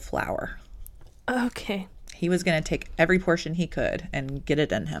into flour. Okay. He was going to take every portion he could and get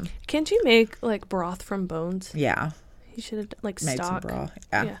it in him. Can't you make like broth from bones? Yeah. He should have like Made stock. some broth.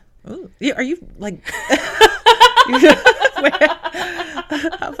 Yeah. Ooh. Are you like...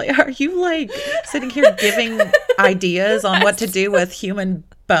 I'm like, are you like sitting here giving ideas on what to do with human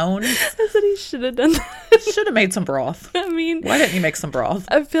bones? I said he should have done that. Should have made some broth. I mean, why didn't you make some broth?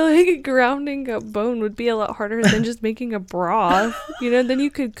 I feel like grounding a bone would be a lot harder than just making a broth. You know, then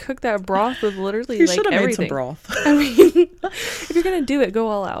you could cook that broth with literally you like should have everything. made some broth. I mean, if you're gonna do it, go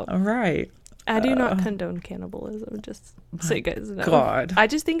all out. All right. I do not condone cannibalism, just so you guys know. God. I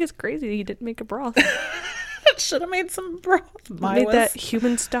just think it's crazy he didn't make a broth. Should have made some broth. Made that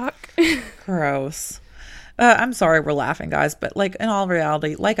human stock. Gross. I'm sorry we're laughing, guys, but like in all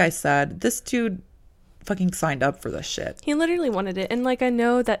reality, like I said, this dude fucking signed up for this shit. He literally wanted it. And like I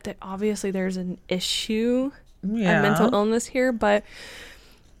know that obviously there's an issue, a mental illness here, but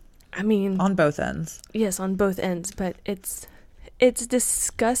I mean... on both ends. Yes, on both ends, but it's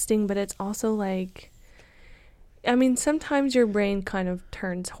disgusting, but it's also like... I mean, sometimes your brain kind of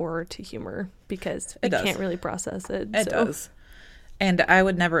turns horror to humor because it can't really process it. It does. And I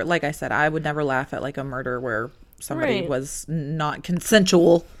would never, like I said, I would never laugh at like a murder where somebody was not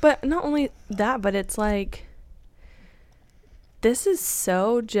consensual. But not only that, but it's like, this is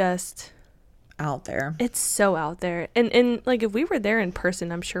so just... out there. It's so out there. And like, if we were there in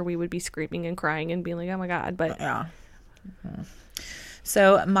person, I'm sure we would be screaming and crying and being like, oh my God, but... Yeah. Mm-hmm.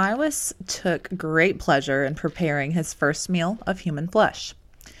 So Mywis took great pleasure in preparing his first meal of human flesh.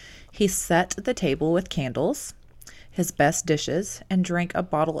 He set the table with candles, his best dishes, and drank a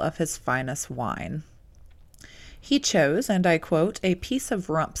bottle of his finest wine. He chose, and I quote, a piece of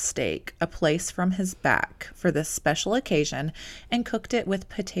rump steak, a place from his back, for this special occasion, and cooked it with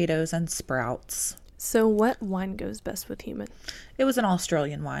potatoes and sprouts. So what wine goes best with human? It was an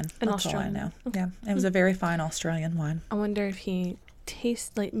Australian wine. That's all I know. Okay. Yeah, it was a very fine Australian wine. I wonder if he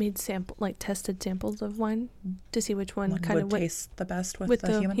tested samples of wine to see which one kind of would taste the best with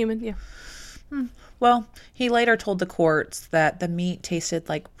the human. Yeah. Well, he later told the courts that the meat tasted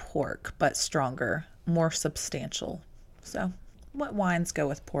like pork, but stronger, more substantial. So, what wines go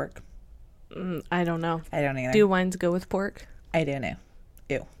with pork? I don't know. I don't either. Do wines go with pork? I don't know.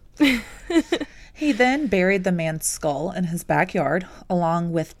 Ew. He then buried the man's skull in his backyard,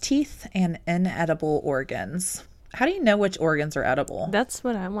 along with teeth and inedible organs. How do you know which organs are edible? That's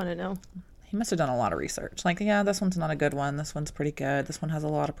what I want to know. He must have done a lot of research. Like, yeah, this one's not a good one. This one's pretty good. This one has a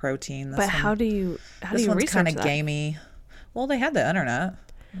lot of protein. But how do you this one's research kind of that? gamey. Well, they had the internet.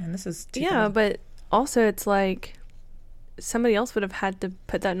 I mean, this is... Yeah, but also it's like somebody else would have had to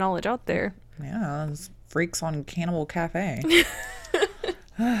put that knowledge out there. Yeah, those freaks on Cannibal Cafe.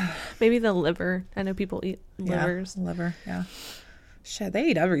 Maybe the liver. I know people eat livers. Yeah, liver, yeah. Shit, they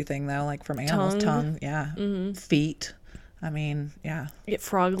eat everything, though, like from animals. Tongue, yeah. Mm-hmm. Feet. I mean, yeah. Get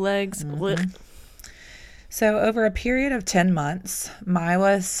frog legs. Mm-hmm. So, over a period of 10 months,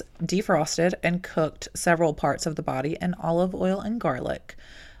 Mywis defrosted and cooked several parts of the body in olive oil and garlic,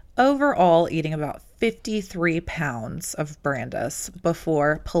 overall eating about 53 pounds of Brandis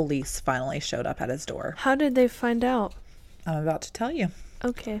before police finally showed up at his door. How did they find out? I'm about to tell you.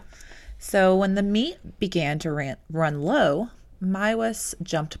 Okay. So, when the meat began to run low, Mywis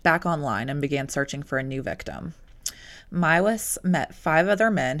jumped back online and began searching for a new victim. Mywis met 5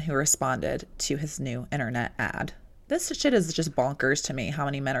 other men who responded to his new internet ad. This shit is just bonkers to me, how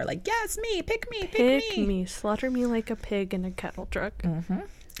many men are like, yes, me, pick me, pick me. Slaughter me like a pig in a cattle truck. Mm-hmm.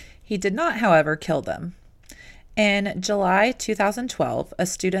 He did not, however, kill them. In July 2012, a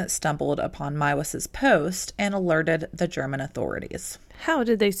student stumbled upon Mywis's post and alerted the German authorities. How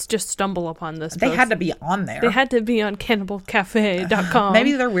did they just stumble upon this They post? had to be on there. They had to be on cannibalcafe.com.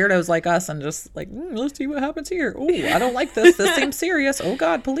 Maybe they're weirdos like us and just like, let's see what happens here. Oh, I don't like this. This seems serious. Oh,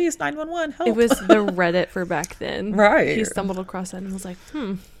 God, police, 911, help. It was the Reddit for back then. Right. He stumbled across that and was like,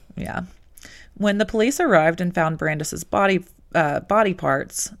 Yeah. When the police arrived and found Brandis's body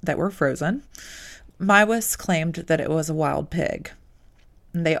parts that were frozen, Mywis claimed that it was a wild pig.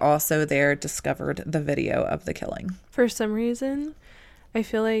 They also there discovered the video of the killing. For some reason, I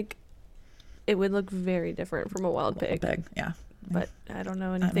feel like it would look very different from a wild pig. Yeah. But I don't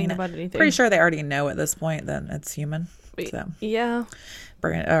know anything about anything. Pretty sure they already know at this point that it's human. So. Yeah.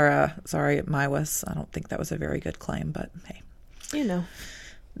 Mywis. I don't think that was a very good claim, but hey. You know.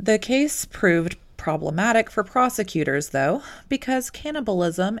 The case proved problematic for prosecutors, though, because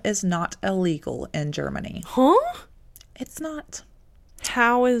cannibalism is not illegal in Germany. Huh? It's not.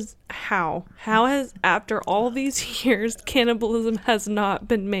 How has, after all these years, cannibalism has not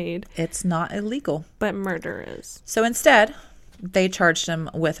been made? It's not illegal. But murder is. So instead, they charged him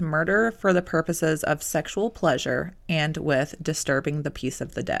with murder for the purposes of sexual pleasure and with disturbing the peace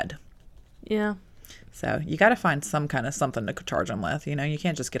of the dead. Yeah. So you got to find some kind of something to charge him with. You know, you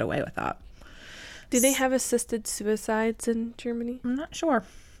can't just get away with that. Do they have assisted suicides in Germany? I'm not sure.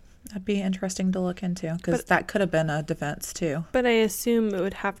 That'd be interesting to look into, because that could have been a defense too. But I assume it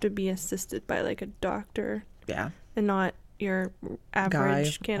would have to be assisted by like a doctor. Yeah. And not your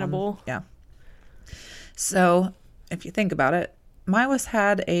average cannibal. Yeah. So if you think about it, Miwas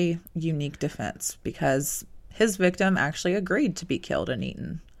had a unique defense because his victim actually agreed to be killed and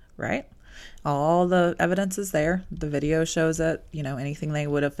eaten, right? All the evidence is there. The video shows it. You know, anything they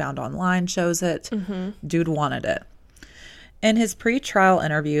would have found online shows it. Dude wanted it. In his pre-trial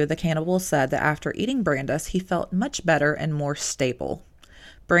interview, the cannibal said that after eating Brandis, he felt much better and more stable.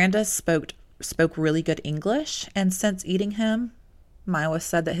 Brandis spoke really good English, and since eating him, Miwas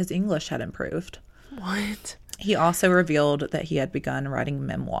said that his English had improved. What? He also revealed that he had begun writing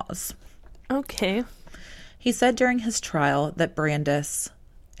memoirs. Okay. He said during his trial that Brandis,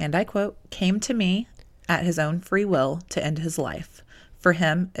 and I quote, came to me at his own free will to end his life. For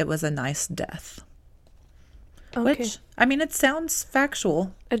him, it was a nice death. Okay. Which, I mean, it sounds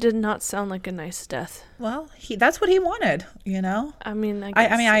factual. It did not sound like a nice death. Well, that's what he wanted, you know? I mean,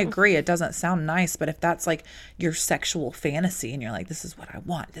 I agree. It doesn't sound nice, but if that's like your sexual fantasy and you're like, this is what I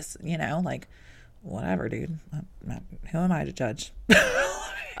want, this, you know, like, whatever, dude. Who am I to judge?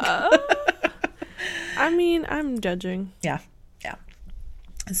 I mean, I'm judging. Yeah.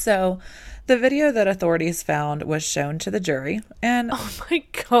 So the video that authorities found was shown to the jury, and oh my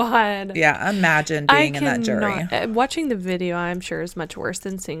God. Yeah, imagine being in that jury. Watching the video, I'm sure, is much worse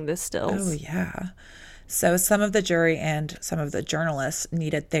than seeing the stills. Oh, yeah. So some of the jury and some of the journalists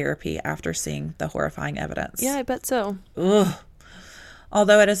needed therapy after seeing the horrifying evidence. Yeah, I bet so. Ugh.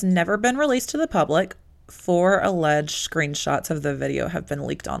 Although it has never been released to the public, 4 alleged screenshots of the video have been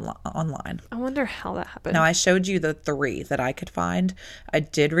leaked online. I wonder how that happened. Now, I showed you the 3 that I could find. I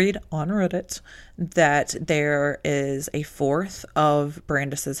did read on Reddit that there is a 4th of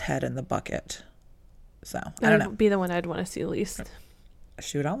Brandis's head in the bucket. So, I don't know. That would be the one I'd want to see least.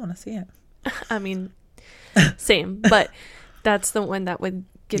 Shoot, I want to see it. I mean, same. But that's the one that would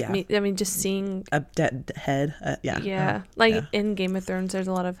give me, I mean, just seeing a dead head. In Game of Thrones, there's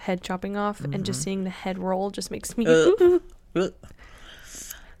a lot of head chopping off, and just seeing the head roll just makes me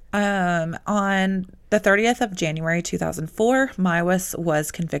On the 30th of January 2004, Miwas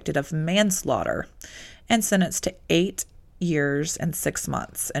was convicted of manslaughter and sentenced to 8 years and 6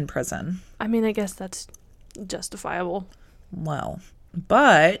 months in prison. I mean, I guess that's justifiable. Well,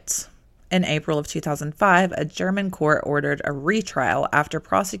 but in April of 2005, a German court ordered a retrial after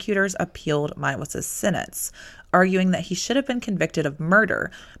prosecutors appealed Miwas' sentence, arguing that he should have been convicted of murder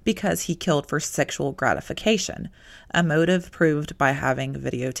because he killed for sexual gratification, a motive proved by having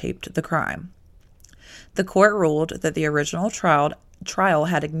videotaped the crime. The court ruled that the original trial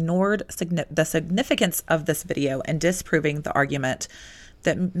had ignored the significance of this video and disproving the argument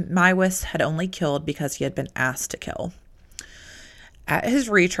that Miwas had only killed because he had been asked to kill. At his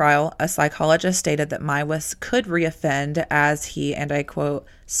retrial, a psychologist stated that Miwas could reoffend as he, and I quote,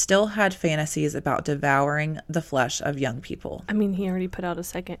 still had fantasies about devouring the flesh of young people. I mean, he already put out a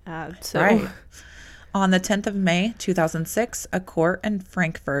second ad, so. Right. On the 10th of May, 2006, a court in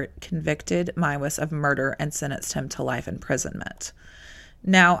Frankfurt convicted Miwas of murder and sentenced him to life imprisonment.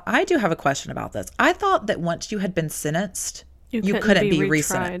 Now, I do have a question about this. I thought that once you had been sentenced, you couldn't be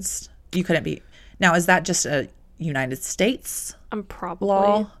resentenced. You couldn't be. Now, is that just a United States probably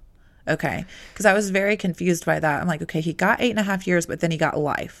law? Okay. Because I was very confused by that. I'm like, okay, he got 8.5 years, but then he got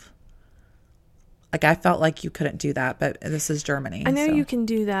life. Like, I felt like you couldn't do that, but this is Germany. I know you can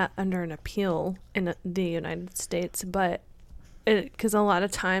do that under an appeal in the United States, but because a lot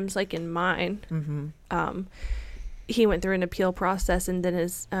of times, like in mine, he went through an appeal process and then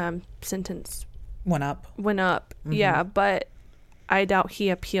his sentence went up. Yeah, but I doubt he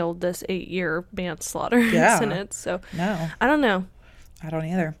appealed this 8-year manslaughter sentence. So no, I don't know. I don't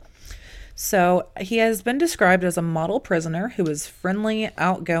either. So he has been described as a model prisoner who is friendly,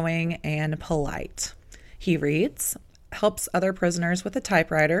 outgoing, and polite. He reads, helps other prisoners with a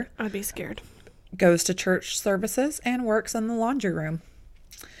typewriter. I'd be scared. Goes to church services and works in the laundry room.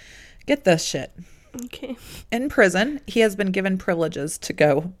 Get this shit. Okay. In prison, he has been given privileges to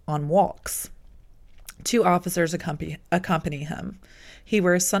go on walks. 2 officers accompany him. He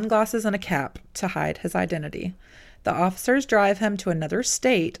wears sunglasses and a cap to hide his identity. The officers drive him to another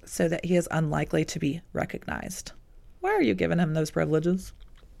state so that he is unlikely to be recognized. Why are you giving him those privileges?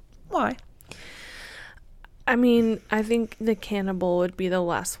 Why? I mean, I think the cannibal would be the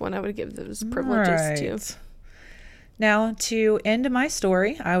last one I would give those privileges to. Now, to end my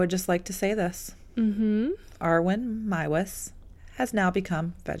story, I would just like to say this. Mm-hmm. Arwen Mywis has now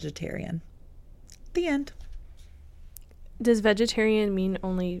become vegetarian. The end. Does vegetarian mean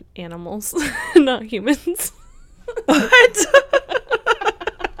only animals, not humans? What?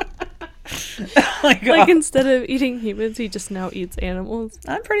 Oh my God. Like, instead of eating humans, he just now eats animals.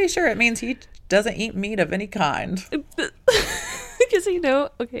 I'm pretty sure it means he doesn't eat meat of any kind. Because,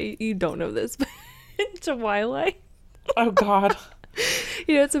 okay, you don't know this, but in Twilight. Oh, God.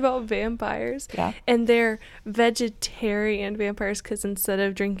 It's about vampires. Yeah. And they're vegetarian vampires because instead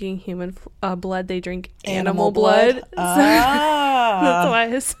of drinking human blood, they drink animal blood. That's why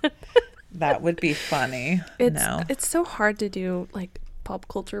I said that would be funny. It's so hard to do, like, pop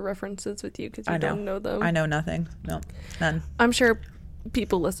culture references with you because you don't know them. I know nothing. No, none. I'm sure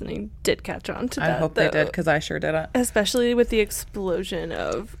people listening did catch on to that. I hope they did because I sure didn't. Especially with the explosion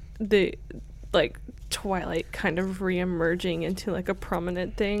of the, like, Twilight kind of re-emerging into, like, a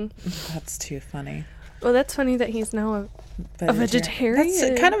prominent thing. That's too funny. Well, that's funny that he's now a vegetarian.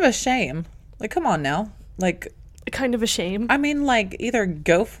 That's kind of a shame. Like, come on now. Like, kind of a shame. I mean, like, either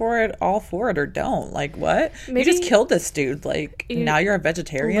go for it, all for it, or don't. Like, what? Maybe you just killed this dude. Like, now you're a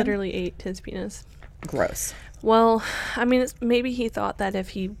vegetarian? Literally ate his penis. Gross. Well, I mean, maybe he thought that if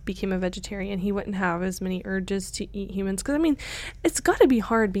he became a vegetarian, he wouldn't have as many urges to eat humans. Because, I mean, it's got to be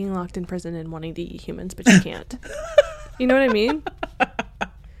hard being locked in prison and wanting to eat humans, but you can't. You know what I mean?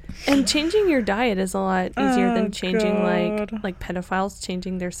 And changing your diet is a lot easier than changing, like pedophiles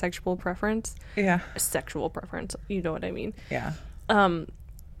changing their sexual preference. Yeah. Sexual preference. You know what I mean? Yeah.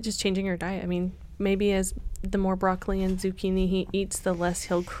 Just changing your diet. I mean, maybe as the more broccoli and zucchini he eats, the less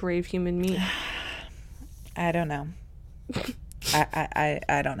he'll crave human meat. I don't know.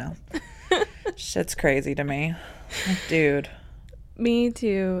 I don't know. Shit's crazy to me. Like, dude. Me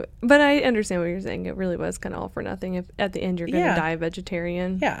too. But I understand what you're saying. It really was kind of all for nothing if at the end you're going to die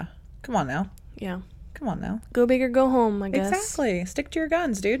vegetarian. Yeah. Come on now. Yeah. Come on now. Go big or go home, I guess. Exactly. Stick to your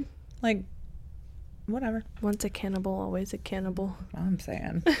guns, dude. Like, whatever. Once a cannibal, always a cannibal. I'm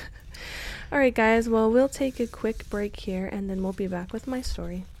saying. All right, guys. Well, we'll take a quick break here, and then we'll be back with my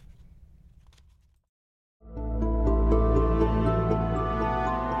story.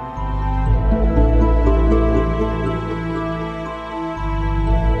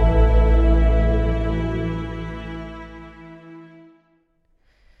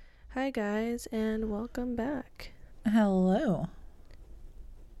 Hi guys, and welcome back. Hello.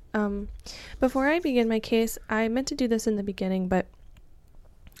 Before I begin my case, I meant to do this in the beginning, but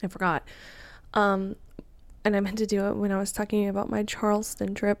I forgot. And I meant to do it when I was talking about my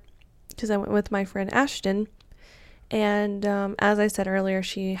Charleston trip, because I went with my friend Ashton. And as I said earlier,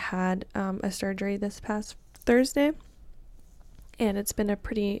 she had a surgery this past Thursday. And it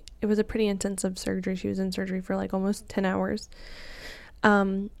was a pretty intensive surgery. She was in surgery for like almost 10 hours.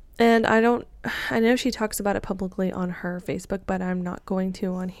 And I know she talks about it publicly on her Facebook, but I'm not going to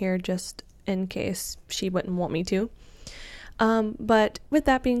on here just in case she wouldn't want me to. But with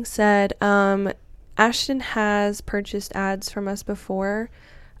that being said, Ashton has purchased ads from us before,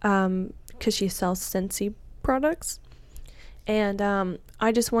 because she sells Scentsy products. And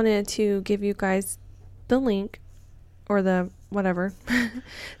I just wanted to give you guys the link or the whatever,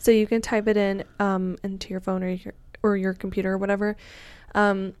 so you can type it in into your phone or your computer or whatever.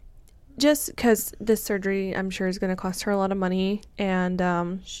 Just because this surgery, I'm sure, is going to cost her a lot of money,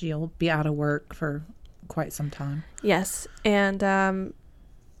 and she'll be out of work for quite some time. Yes, and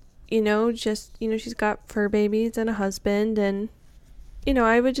she's got fur babies and a husband, and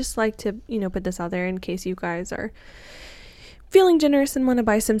I would just like to put this out there in case you guys are feeling generous and want to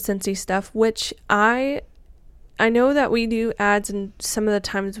buy some Scentsy stuff, which I know that we do ads, and some of the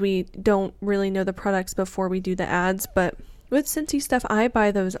times we don't really know the products before we do the ads, but with Scentsy stuff, I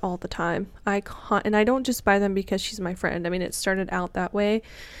buy those all the time. And I don't just buy them because she's my friend. I mean, it started out that way,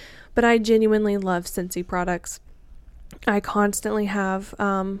 but I genuinely love Scentsy products. I constantly have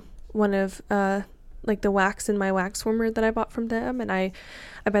one of like the wax in my wax warmer that I bought from them, and I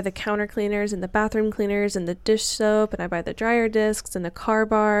buy the counter cleaners and the bathroom cleaners and the dish soap, and I buy the dryer discs and the car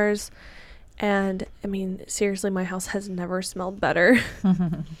bars. And I mean, seriously, my house has never smelled better.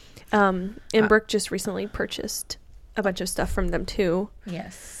 And Brooke just recently purchased a bunch of stuff from them too.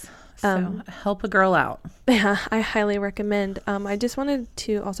 Yes. So help a girl out. Yeah, I highly recommend. I just wanted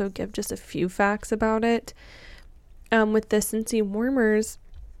to also give just a few facts about it. With the Scentsy warmers,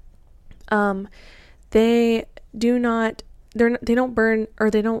 they don't burn,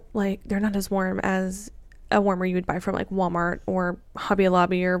 or they're not as warm as a warmer you would buy from like Walmart or Hobby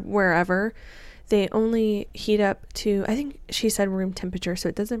Lobby or wherever. They only heat up to, I think she said room temperature, so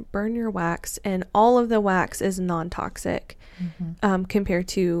it doesn't burn your wax, and all of the wax is non-toxic compared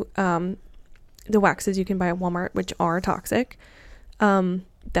to the waxes you can buy at Walmart, which are toxic.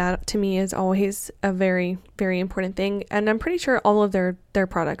 That to me is always a very, very important thing, and I'm pretty sure all of their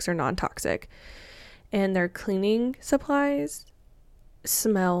products are non-toxic, and their cleaning supplies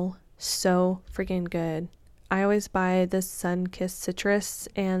smell so freaking good. I always buy the Sun-Kissed Citrus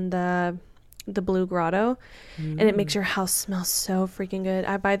and the Blue Grotto, and it makes your house smell so freaking good.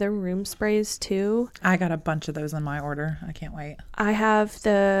 I buy the room sprays too. I got a bunch of those in my order. I can't wait. I have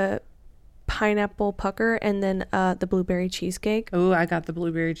the pineapple pucker and then the blueberry cheesecake. Oh, I got the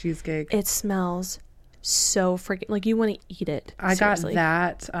blueberry cheesecake. It smells so freaking, like, you want to eat it. I seriously.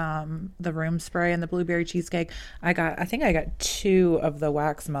 got that, the room spray and the blueberry cheesecake. I think I got 2 of the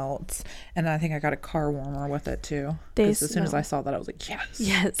wax melts, and I think I got a car warmer with it too. Because as soon as I saw that, I was like, yes,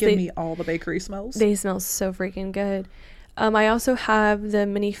 give me all the bakery smells. They smell so freaking good. I also have the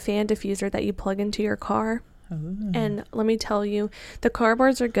mini fan diffuser that you plug into your car. Ooh. And let me tell you, the car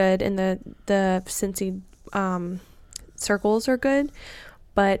bars are good, and the Scentsy circles are good,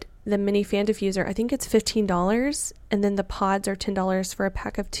 but the mini fan diffuser, I think it's $15, and then the pods are $10 for a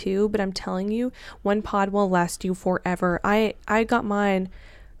pack of 2, but I'm telling you, one pod will last you forever. I got mine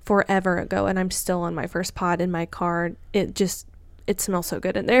forever ago, and I'm still on my first pod in my car. It smells so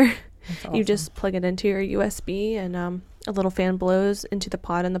good in there. Awesome. You just plug it into your USB, and a little fan blows into the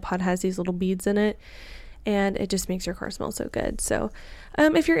pod, and the pod has these little beads in it, and it just makes your car smell so good. So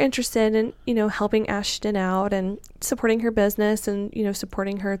if you're interested in, helping Ashton out and supporting her business and,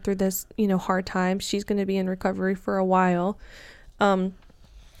 supporting her through this, hard time, she's going to be in recovery for a while. You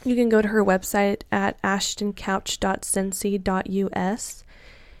can go to her website at ashtoncouch.scentsy.us.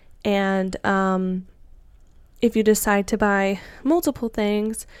 And if you decide to buy multiple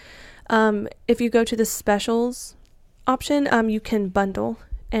things, if you go to the specials option, you can bundle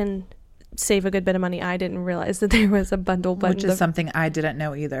and save a good bit of money. I didn't realize that there was a bundle button, which is something I didn't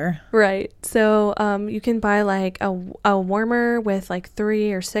know either. Right. So you can buy like a warmer with like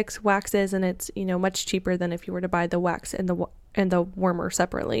 3 or 6 waxes, and it's much cheaper than if you were to buy the wax and the warmer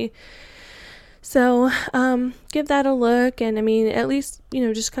separately. So give that a look, and I mean, at least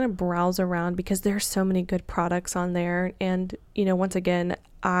just kind of browse around, because there's so many good products on there. And once again,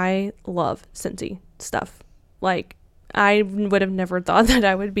 I love Scentsy stuff. Like, I would have never thought that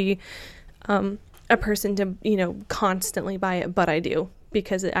I would be a person to constantly buy it, but I do,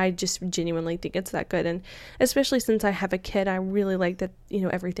 because I just genuinely think it's that good. And especially since I have a kid, I really like that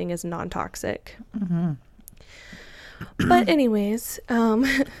everything is non-toxic. But anyways,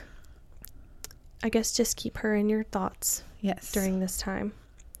 I guess just keep her in your thoughts. Yes, during this time.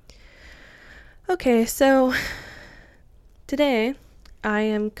 Okay, so today I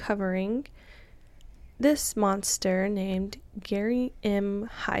am covering this monster named Gary M.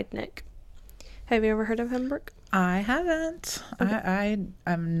 Heidnik. Have you ever heard of him, Brooke? I haven't. Okay.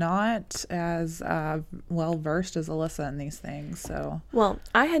 I'm not as well versed as Alyssa in these things. So, well,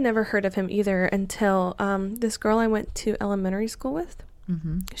 I had never heard of him either until this girl I went to elementary school with.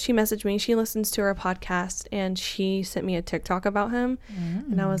 She messaged me. She listens to our podcast, and she sent me a TikTok about him.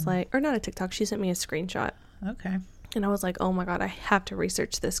 And I was like, or not a TikTok. She sent me a screenshot. Okay. And I was like, oh my God, I have to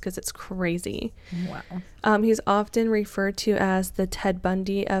research this because it's crazy. Wow. He's often referred to as the Ted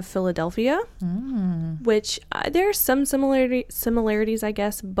Bundy of Philadelphia, which there's some similarities, I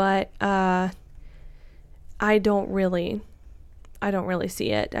guess, but I don't really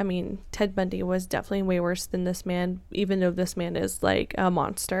see it. I mean, Ted Bundy was definitely way worse than this man, even though this man is like a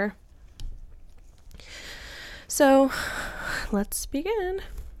monster. So let's begin.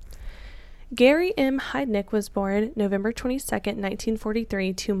 Gary M. Heidnik was born November 22nd,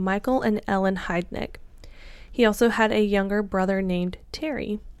 1943, to Michael and Ellen Heidnik. He also had a younger brother named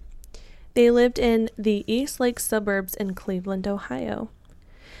Terry. They lived in the East Lake suburbs in Cleveland, Ohio.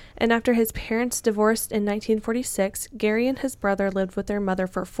 And after his parents divorced in 1946, Gary and his brother lived with their mother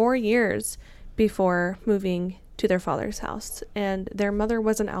for 4 years before moving to their father's house. And their mother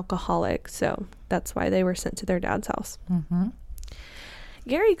was an alcoholic, so that's why they were sent to their dad's house.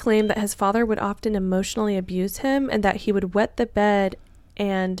 Gary claimed that his father would often emotionally abuse him, and that he would wet the bed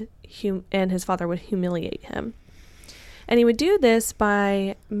and his father would humiliate him. And he would do this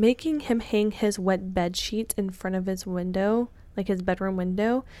by making him hang his wet bed sheets in front of his window, like his bedroom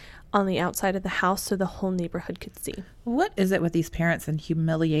window, on the outside of the house so the whole neighborhood could see. What is it with these parents and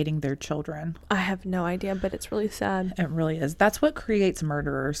humiliating their children? I have no idea, but it's really sad. It really is. That's what creates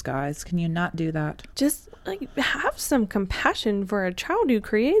murderers, guys. Can you not do that? Just have some compassion for a child you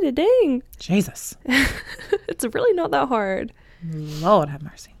created. Dang. Jesus. It's really not that hard. Lord have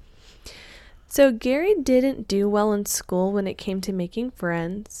mercy. So Gary didn't do well in school when it came to making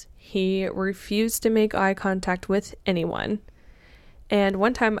friends. He refused to make eye contact with anyone. And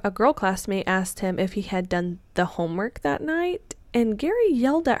one time a girl classmate asked him if he had done the homework that night, and Gary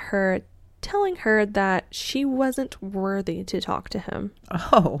yelled at her, telling her that she wasn't worthy to talk to him.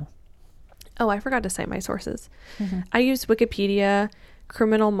 Oh, I forgot to cite my sources. I used Wikipedia,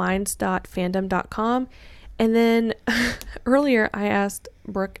 criminalminds.fandom.com, and then earlier I asked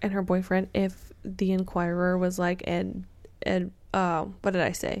Brooke and her boyfriend if the Inquirer was like what did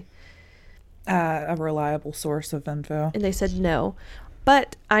I say? A reliable source of info. And they said no.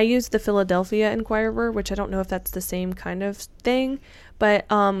 But I used the Philadelphia Inquirer, which I don't know if that's the same kind of thing, but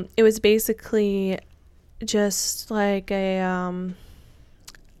it was basically just like a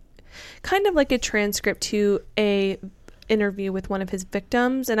kind of like a transcript to a interview with one of his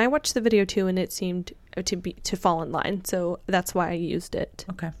victims, and I watched the video too, and it seemed to fall in line, so that's why I used it.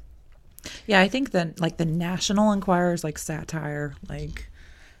 Okay. Yeah, I think that like the National Enquirer is like satire, like,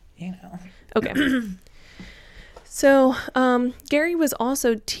 you know. Okay. So Gary was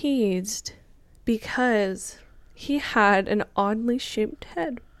also teased because he had an oddly shaped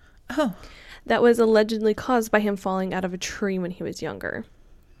head. Oh. That was allegedly caused by him falling out of a tree when he was younger.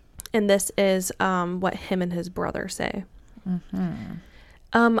 And this is what him and his brother say.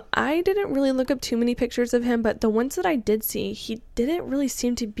 I didn't really look up too many pictures of him, but the ones that I did see, he didn't really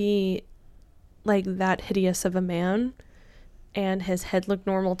seem to be like that hideous of a man. And his head looked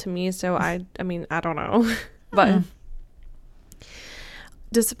normal to me, so I mean, I don't know. But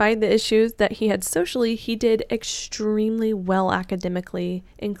despite the issues that he had socially, he did extremely well academically,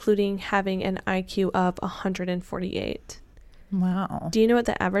 including having an IQ of 148. Wow. Do you know what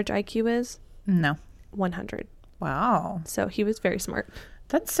the average IQ is? No. 100. Wow. So he was very smart.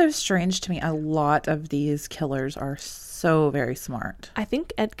 That's so strange to me. A lot of these killers are so very smart. I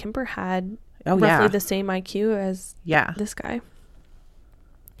think Ed Kemper had roughly the same IQ as this guy.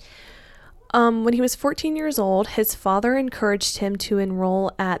 When he was 14 years old, his father encouraged him to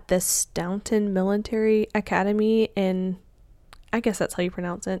enroll at the Staunton Military Academy in, I guess that's how you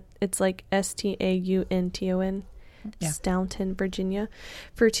pronounce it. It's like Staunton, Staunton, Virginia,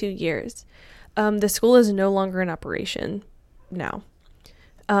 for 2 years. The school is no longer in operation now.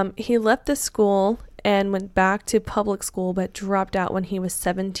 He left the school and went back to public school, but dropped out when he was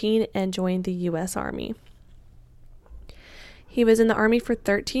 17 and joined the U.S. Army. He was in the Army for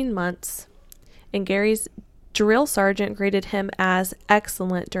 13 months. And Gary's drill sergeant graded him as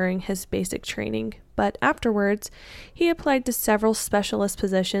excellent during his basic training. But afterwards, he applied to several specialist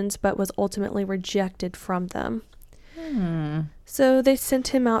positions, but was ultimately rejected from them. So they sent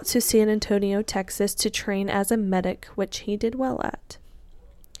him out to San Antonio, Texas to train as a medic, which he did well at.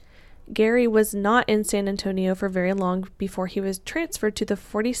 Gary was not in San Antonio for very long before he was transferred to the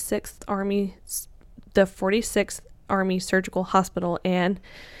 46th Army Surgical Hospital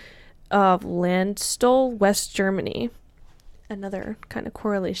of Landstuhl, West Germany. Another kind of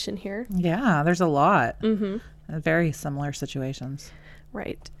correlation here. Yeah, there's a lot. Very similar situations.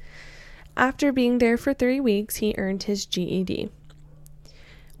 Right. After being there for 3 weeks, he earned his GED.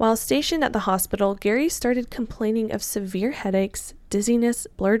 While stationed at the hospital, Gary started complaining of severe headaches, dizziness,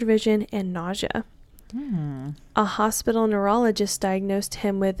 blurred vision, and nausea. A hospital neurologist diagnosed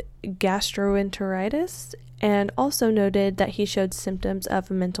him with gastroenteritis and also noted that he showed symptoms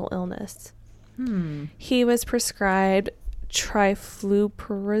of mental illness. He was prescribed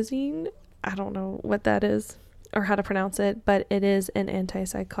trifluperazine. I don't know what that is or how to pronounce it, but it is an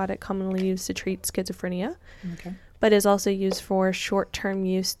antipsychotic commonly used to treat schizophrenia, but is also used for short-term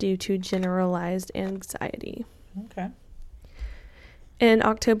use due to generalized anxiety. In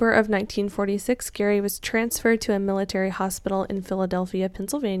October of 1946, Gary was transferred to a military hospital in Philadelphia,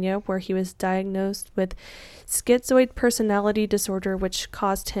 Pennsylvania, where he was diagnosed with schizoid personality disorder, which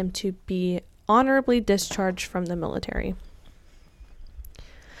caused him to be honorably discharged from the military.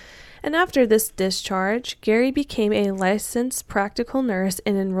 And after this discharge, Gary became a licensed practical nurse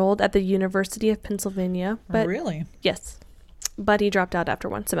and enrolled at the University of Pennsylvania. But really? Yes. But he dropped out after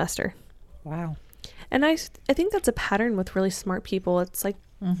 1 semester. Wow. And I think that's a pattern with really smart people. It's like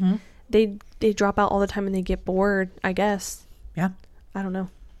they drop out all the time and they get bored, I guess. Yeah. I don't know.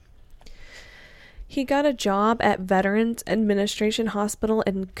 He got a job at Veterans Administration Hospital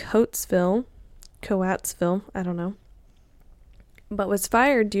in Coatesville, I don't know, but was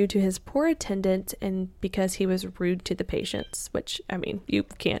fired due to his poor attendance and because he was rude to the patients, which, I mean, you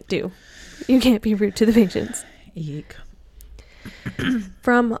can't do. You can't be rude to the patients. Eek.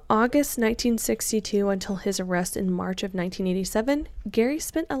 From August 1962 until his arrest in March of 1987, Gary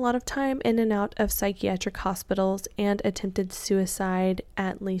spent a lot of time in and out of psychiatric hospitals and attempted suicide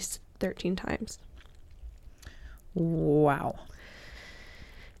at least 13 times. Wow.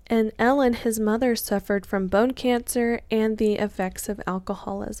 And Ellen, his mother, suffered from bone cancer and the effects of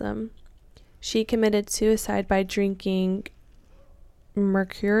alcoholism. She committed suicide by drinking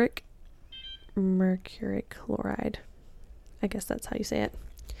mercuric chloride. I guess that's how you say it.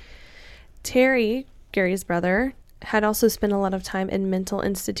 Terry, Gary's brother, had also spent a lot of time in mental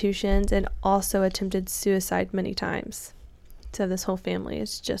institutions and also attempted suicide many times. So this whole family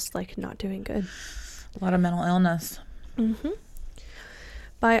is just like not doing good. A lot of mental illness. Mm-hmm.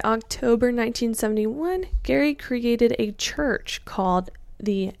 By October 1971, Gary created a church called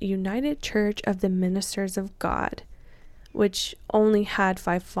the United Church of the Ministers of God, which only had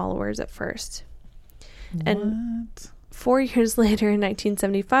 5 followers at first. What? And 4 years later, in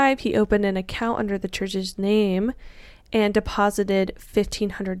 1975, he opened an account under the church's name and deposited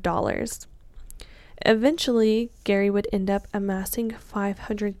 $1,500. Eventually, Gary would end up amassing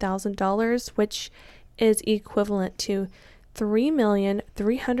 $500,000, which is equivalent to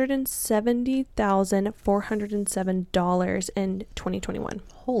 $3,370,407 in 2021.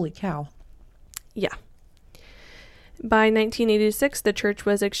 Holy cow. Yeah. By 1986, the church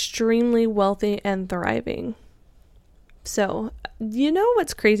was extremely wealthy and thriving. So, you know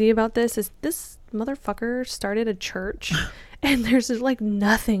what's crazy about this is this motherfucker started a church and there's like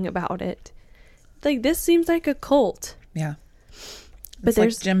nothing about it. Like, this seems like a cult. Yeah. But it's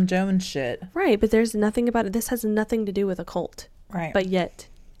there's like Jim Jones shit. Right, but there's nothing about it. This has nothing to do with a cult. Right. But yet,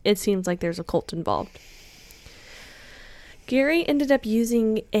 it seems like there's a cult involved. Gary ended up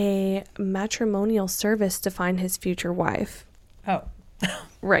using a matrimonial service to find his future wife. Oh.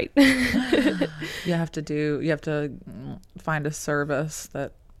 Right. You have to find a service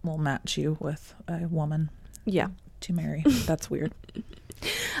that will match you with a woman. Yeah. To marry. That's weird.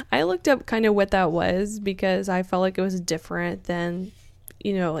 I looked up kind of what that was because I felt like it was different than,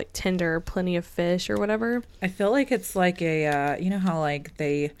 you know, like Tinder, Plenty of Fish or whatever. I feel like it's like a, you know how like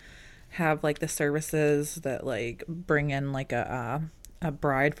they have like the services that like bring in like a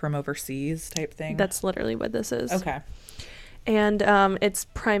bride from overseas type thing? That's literally what this is. Okay. And it's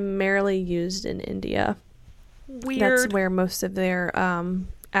primarily used in India. Weird. That's where most of their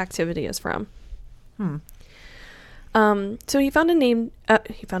activity is from. So he found a name.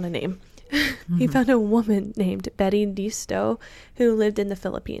 He found a woman named Betty Disto who lived in the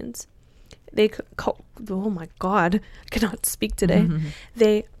Philippines. Oh my God, I cannot speak today.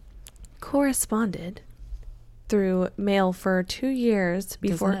 They corresponded through mail for 2 years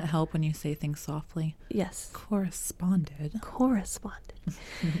before. Doesn't it help when you say things softly? Yes. Corresponded.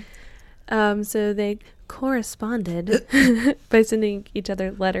 So they corresponded by sending each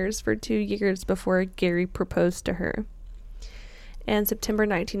other letters for 2 years before Gary proposed to her. And September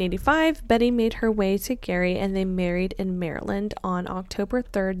 1985, Betty made her way to Gary and they married in Maryland on October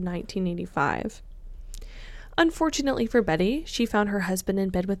 3rd, 1985. Unfortunately for Betty, she found her husband in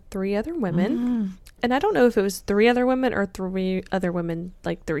bed with 3 other women. And I don't know if it was 3 other women or 3 other women,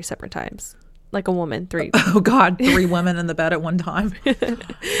 like 3 separate times. Like a woman, 3. Oh, God, 3 women in the bed at one time.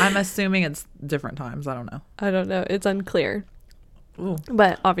 I'm assuming it's different times. I don't know. I don't know. It's unclear. Ooh.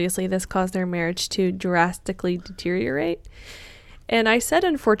 But obviously this caused their marriage to drastically deteriorate. And I said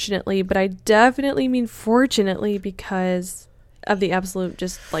unfortunately, but I definitely mean fortunately because of the absolute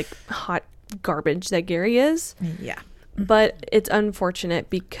just like hot garbage that Gary is. Yeah. But it's unfortunate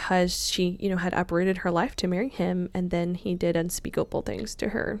because she, you know, had uprooted her life to marry him and then he did unspeakable things to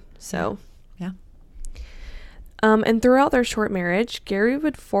her. So, yeah. And throughout their short marriage, Gary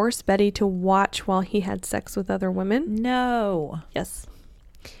would force Betty to watch while he had sex with other women. No. Yes.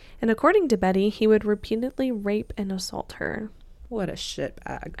 And according to Betty, he would repeatedly rape and assault her. What a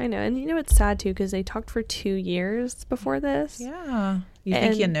shitbag. I know. And you know, it's sad too because they talked for 2 years before this. Yeah. You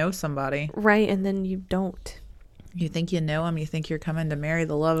think you know somebody. Right. And then you don't. You think you know him. You think you're coming to marry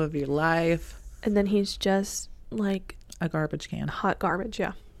the love of your life. And then he's just like a garbage can. Hot garbage.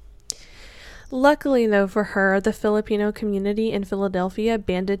 Yeah. Luckily, though, for her, the Filipino community in Philadelphia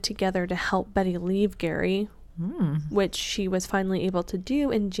banded together to help Betty leave Gary, which she was finally able to do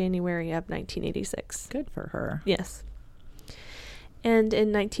in January of 1986. Good for her. Yes. And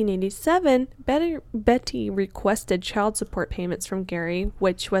in 1987, Betty requested child support payments from Gary,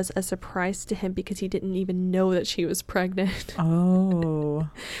 which was a surprise to him because he didn't even know that she was pregnant. Oh.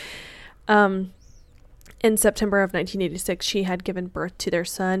 In September of 1986, she had given birth to their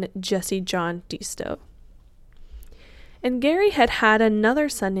son, Jesse John Disto. And Gary had another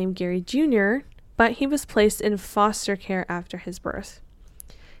son named Gary Jr., but he was placed in foster care after his birth.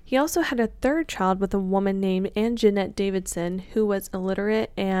 He also had a 3rd child with a woman named Anjanette Davidson, who was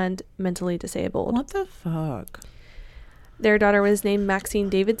illiterate and mentally disabled. What the fuck? Their daughter was named Maxine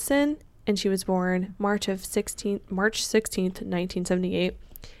Davidson, and she was born March 16th, 1978,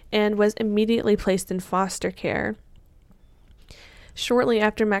 and was immediately placed in foster care. Shortly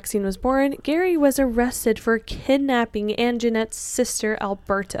after Maxine was born, Gary was arrested for kidnapping Anjanette's sister,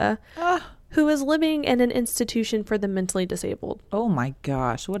 Alberta, who was living in an institution for the mentally disabled. Oh my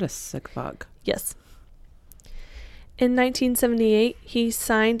gosh, what a sick fuck. Yes. In 1978, he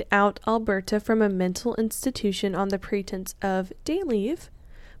signed out Alberta from a mental institution on the pretense of day leave,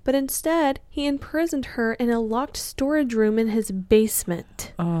 but instead, he imprisoned her in a locked storage room in his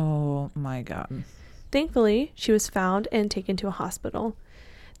basement. Oh my God. Thankfully, she was found and taken to a hospital.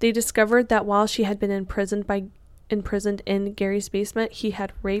 They discovered that while she had been imprisoned in Gary's basement, he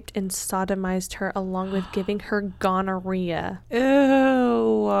had raped and sodomized her along with giving her gonorrhea.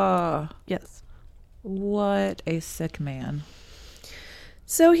 Ew. Yes. What a sick man.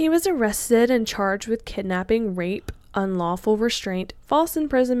 So he was arrested and charged with kidnapping, rape, unlawful restraint, false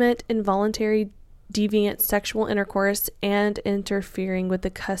imprisonment, involuntary deviant sexual intercourse, and interfering with the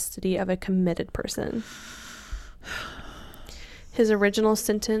custody of a committed person. His original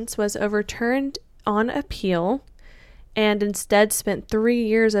sentence was overturned on appeal and instead spent 3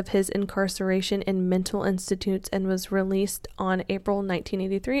 years of his incarceration in mental institutes and was released on April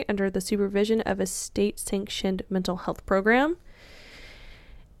 1983 under the supervision of a state-sanctioned mental health program.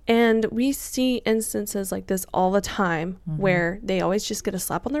 And we see instances like this all the time where they always just get a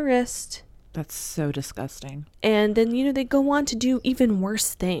slap on the wrist. That's so disgusting. And then, they go on to do even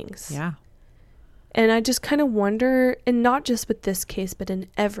worse things. Yeah. And I just kind of wonder, and not just with this case, but in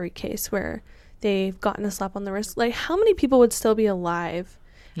every case where they've gotten a slap on the wrist, like how many people would still be alive?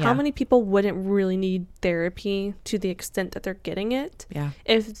 Yeah. How many people wouldn't really need therapy to the extent that they're getting it? Yeah.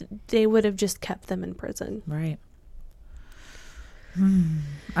 If they would have just kept them in prison. Right.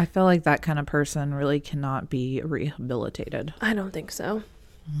 I feel like that kind of person really cannot be rehabilitated. I don't think so.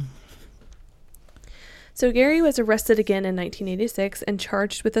 So Gary was arrested again in 1986 and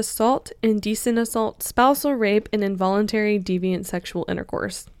charged with assault, indecent assault, spousal rape, and involuntary deviant sexual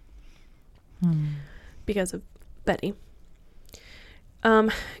intercourse. Because of Betty.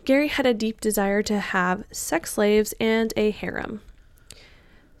 Gary had a deep desire to have sex slaves and a harem.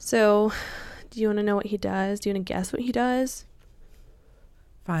 So, do you want to know what he does? Do you want to guess what he does?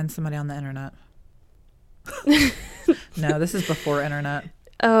 Find somebody on the internet. No, this is before internet.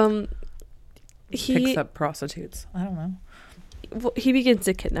 He picks up prostitutes. I don't know. Well, he begins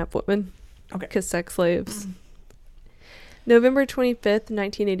to kidnap women. Okay. Because sex slaves. November 25th,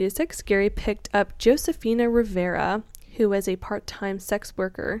 1986, Gary picked up Josefina Rivera, who was a part-time sex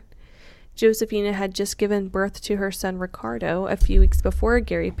worker. Josefina had just given birth to her son Ricardo a few weeks before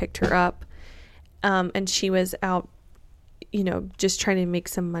Gary picked her up. And she was out, just trying to make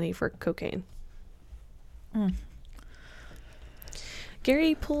some money for cocaine.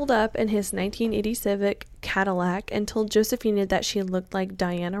 Gary pulled up in his 1980 Civic Cadillac and told Josefina that she looked like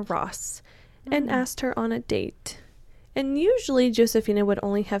Diana Ross and asked her on a date. And usually Josefina would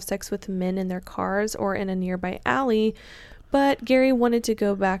only have sex with men in their cars or in a nearby alley, but Gary wanted to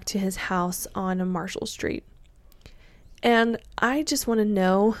go back to his house on Marshall Street. And I just want to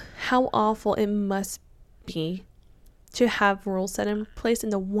know how awful it must be to have rules set in place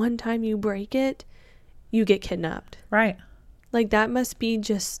and the one time you break it, you get kidnapped. Right. Like, that must be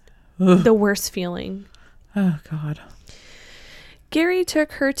just the worst feeling. Oh, God. Gary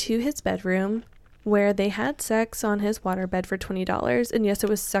took her to his bedroom where they had sex on his waterbed for $20. And yes, it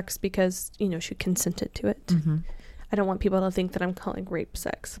was sex because, she consented to it. I don't want people to think that I'm calling rape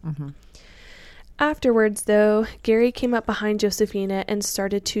sex. Afterwards, though, Gary came up behind Josefina and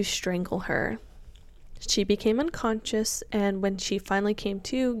started to strangle her. She became unconscious, and when she finally came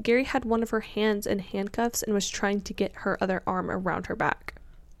to, Gary had one of her hands in handcuffs and was trying to get her other arm around her back.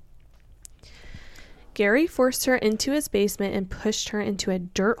 Gary forced her into his basement and pushed her into a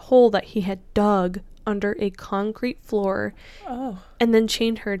dirt hole that he had dug under a concrete floor, and then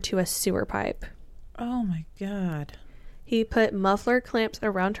chained her to a sewer pipe. Oh my God. He put muffler clamps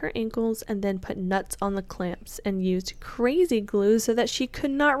around her ankles and then put nuts on the clamps and used crazy glue so that she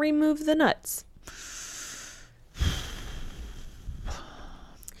could not remove the nuts.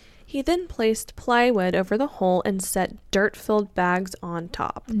 He then placed plywood over the hole and set dirt-filled bags on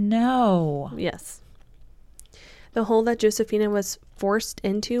top. No. Yes. The hole that Josefina was forced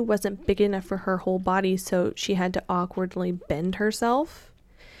into wasn't big enough for her whole body, so she had to awkwardly bend herself.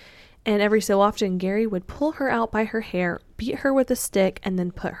 And every so often, Gary would pull her out by her hair, beat her with a stick, and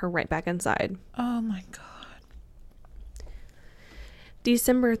then put her right back inside. Oh my God.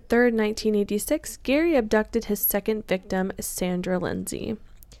 December 3rd, 1986, Gary abducted his second victim, Sandra Lindsay,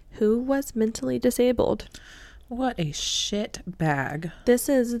 who was mentally disabled. What a shit bag. This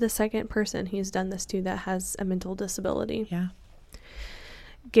is the second person he's done this to that has a mental disability. Yeah.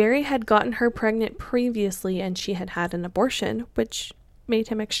 Gary had gotten her pregnant previously and she had had an abortion, which made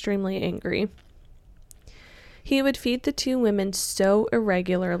him extremely angry. He would feed the two women so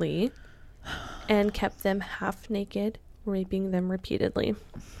irregularly and kept them half naked, raping them repeatedly.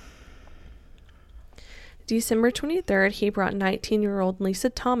 December 23rd, he brought 19-year-old Lisa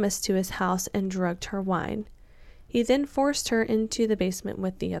Thomas to his house and drugged her wine. He then forced her into the basement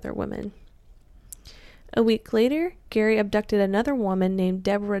with the other women. A week later, Gary abducted another woman named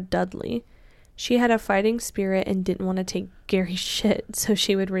Deborah Dudley. She had a fighting spirit and didn't want to take Gary's shit, so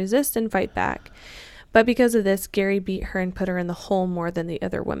she would resist and fight back. But because of this, Gary beat her and put her in the hole more than the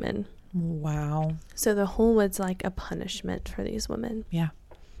other women. Wow. So the hole was like a punishment for these women. Yeah.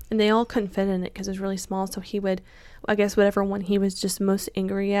 And they all couldn't fit in it because it was really small. So he would, I guess, whatever one he was just most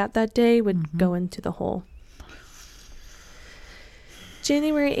angry at that day would go into the hole.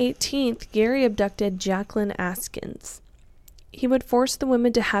 January 18th, Gary abducted Jacqueline Askins. He would force the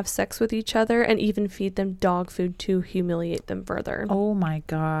women to have sex with each other and even feed them dog food to humiliate them further. Oh my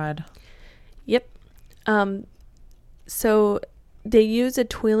God. Yep. So they used a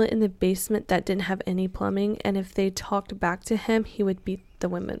toilet in the basement that didn't have any plumbing, and if they talked back to him, he would beat the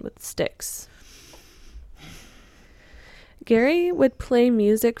women with sticks. Gary would play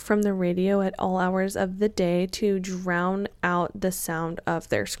music from the radio at all hours of the day to drown out the sound of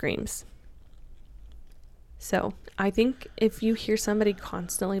their screams. So I think if you hear somebody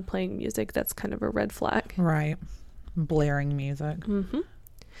constantly playing music, that's kind of a red flag. Right. Blaring music. Mm-hmm.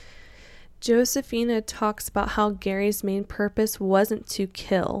 Josephina talks about how Gary's main purpose wasn't to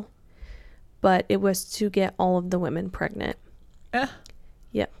kill, but it was to get all of the women pregnant.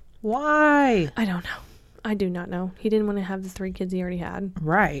 Yep. Why? I don't know. I do not know. He didn't want to have the 3 kids he already had.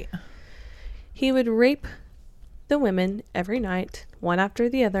 Right. He would rape the women every night, one after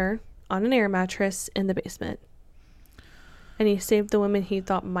the other, on an air mattress in the basement. And he saved the women he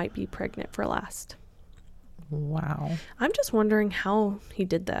thought might be pregnant for last. Wow. I'm just wondering how he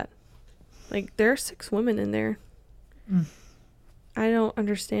did that. Like, there are 6 women in there. I don't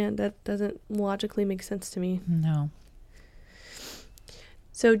understand. That doesn't logically make sense to me. No.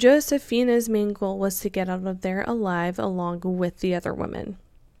 So Josephina's main goal was to get out of there alive along with the other women.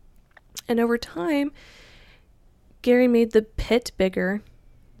 And over time, Gary made the pit bigger,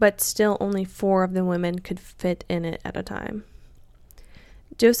 but still only 4 of the women could fit in it at a time.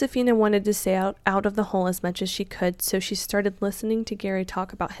 Josephina wanted to stay out of the hole as much as she could, so she started listening to Gary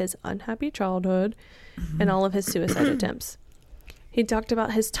talk about his unhappy childhood and all of his suicide attempts. He talked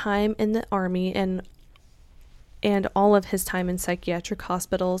about his time in the army and all of his time in psychiatric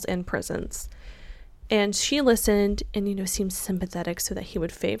hospitals and prisons. And she listened and, seemed sympathetic so that he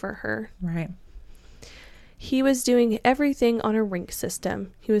would favor her. Right. He was doing everything on a rank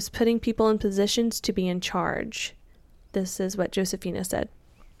system. He was putting people in positions to be in charge. This is what Josephina said.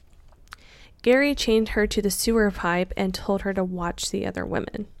 Gary chained her to the sewer pipe and told her to watch the other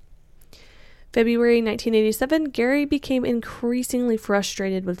women. February 1987, Gary became increasingly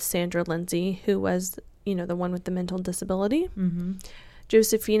frustrated with Sandra Lindsay, who was, the one with the mental disability. Mm-hmm.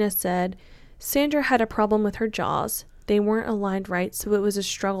 Josephina said, Sandra had a problem with her jaws. They weren't aligned right, so it was a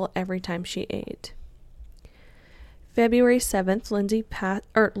struggle every time she ate. February 7th,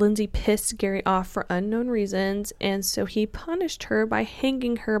 Lindsay pissed Gary off for unknown reasons, and so he punished her by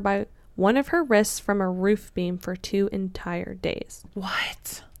hanging her by one of her wrists from a roof beam for 2 entire days.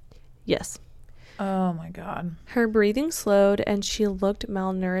 What? Yes. Oh my God. Her breathing slowed and she looked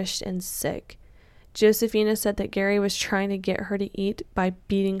malnourished and sick. Josephina said that Gary was trying to get her to eat by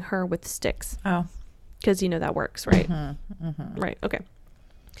beating her with sticks. Oh. Because that works, right? Mm-hmm. Mm-hmm. Right, okay.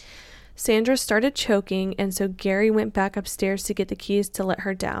 Sandra started choking, and so Gary went back upstairs to get the keys to let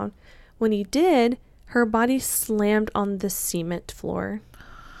her down. When he did, her body slammed on the cement floor,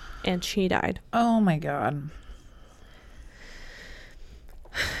 and she died. Oh my God.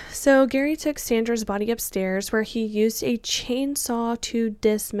 So Gary took Sandra's body upstairs, where he used a chainsaw to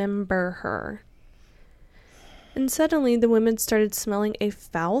dismember her. And suddenly, the women started smelling a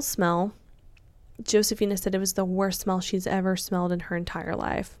foul smell. Josephina said it was the worst smell she's ever smelled in her entire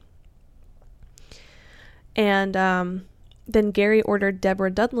life. And then Gary ordered Deborah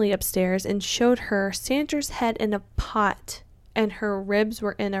Dudley upstairs and showed her Sandra's head in a pot, and her ribs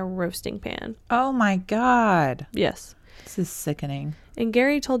were in a roasting pan. Oh my God. Yes. This is sickening. And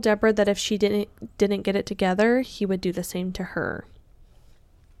Gary told Deborah that if she didn't get it together, he would do the same to her.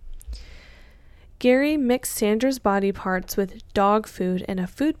 Gary mixed Sandra's body parts with dog food in a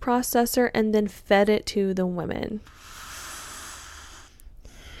food processor and then fed it to the women.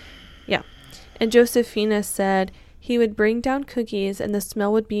 Yeah. And Josephina said he would bring down cookies and the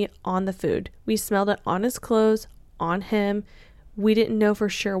smell would be on the food. We smelled it on his clothes, on him. We didn't know for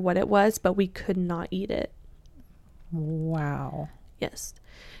sure what it was, but we could not eat it. Wow. Yes.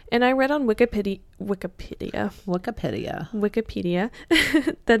 And I read on Wikipedia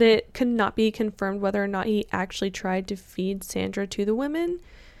that it could not be confirmed whether or not he actually tried to feed Sandra to the women.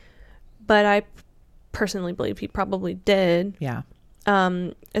 But I personally believe he probably did. Yeah.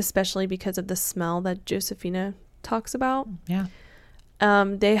 Especially because of the smell that Josephina talks about. Yeah.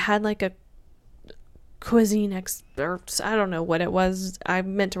 They had like a cuisine expert. I don't know what it was. I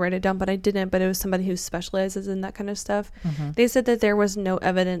meant to write it down, but I didn't. But it was somebody who specializes in that kind of stuff. Mm-hmm. They said that there was no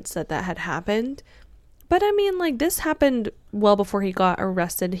evidence that had happened. But I mean, like, this happened well before he got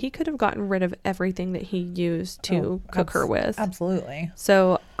arrested. He could have gotten rid of everything that he used to cook her with. Absolutely.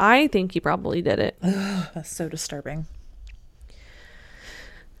 So I think he probably did it. Ugh, that's so disturbing.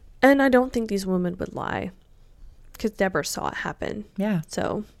 And I don't think these women would lie, because Deborah saw it happen. Yeah.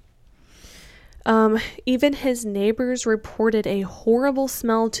 So even his neighbors reported a horrible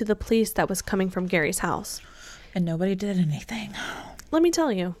smell to the police that was coming from Gary's house. And nobody did anything. Let me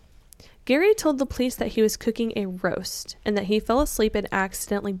tell you. Gary told the police that he was cooking a roast and that he fell asleep and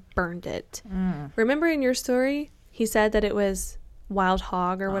accidentally burned it. Remember in your story, he said that it was wild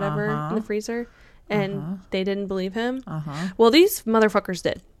hog or whatever in the freezer, and they didn't believe him? Well, these motherfuckers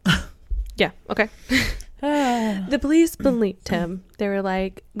did. Yeah, okay. The police believed him. They were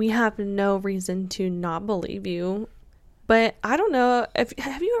like, we have no reason to not believe you. But I don't know.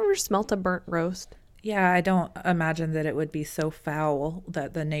 Have you ever smelt a burnt roast? Yeah, I don't imagine that it would be so foul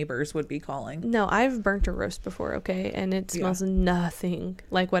that the neighbors would be calling. No, I've burnt a roast before, okay? And it smells nothing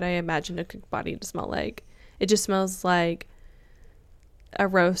like what I imagine a cooked body to smell like. It just smells like a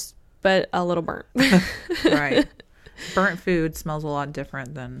roast, but a little burnt. Right. Burnt food smells a lot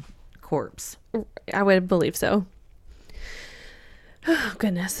different than corpse. I would believe so. Oh,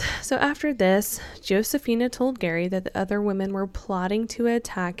 goodness. So after this, Josephina told Gary that the other women were plotting to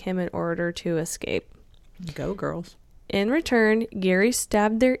attack him in order to escape. Go, girls. In return, Gary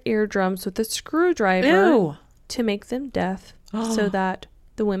stabbed their eardrums with a screwdriver to make them deaf so that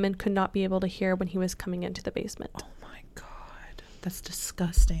the women could not be able to hear when he was coming into the basement. Oh my God. That's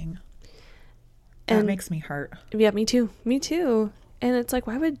disgusting. That makes me hurt. Yeah, me too. Me too. And it's like,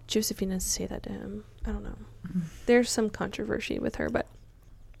 why would Josephina say that to him? I don't know. There's some controversy with her, but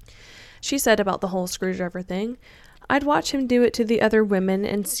she said about the whole screwdriver thing, I'd watch him do it to the other women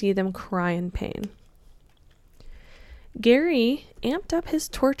and see them cry in pain. Gary amped up his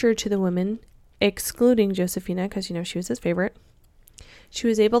torture to the women, excluding Josephina, because, you know, she was his favorite. She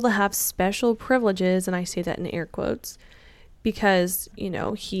was able to have special privileges, and I say that in air quotes, because, you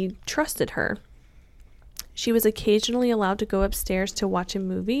know, he trusted her. She was occasionally allowed to go upstairs to watch a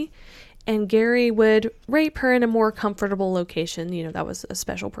movie, and Gary would rape her in a more comfortable location. You know, that was a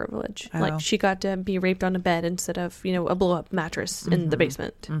special privilege. Oh. Like, she got to be raped on a bed instead of, you know, a blow-up mattress in the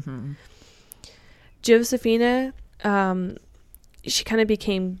basement. Josephina, she kind of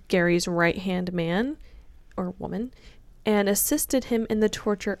became Gary's right-hand man, or woman, and assisted him in the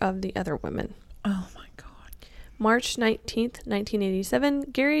torture of the other women. Oh, my God. March 19th, 1987,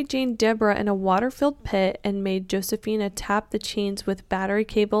 Gary chained Deborah in a water-filled pit and made Josephina tap the chains with battery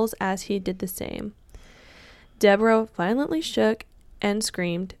cables as he did the same. Deborah violently shook and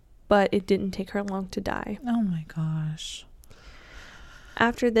screamed, but it didn't take her long to die. Oh my gosh.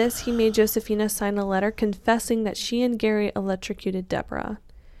 After this, he made Josephina sign a letter confessing that she and Gary electrocuted Deborah.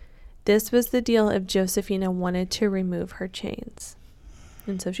 This was the deal if Josephina wanted to remove her chains.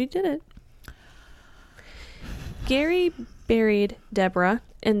 And so she did it. Gary buried Deborah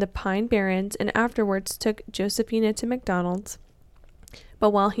in the Pine Barrens and afterwards took Josephina to McDonald's.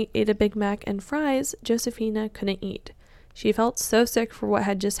 But while he ate a Big Mac and fries, Josephina couldn't eat. She felt so sick for what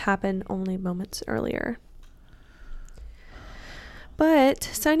had just happened only moments earlier. But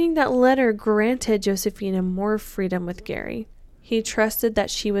signing that letter granted Josephina more freedom with Gary. He trusted that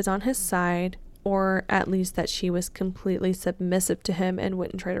she was on his side, or at least that she was completely submissive to him and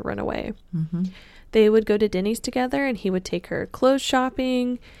wouldn't try to run away. They would go to Denny's together, and he would take her clothes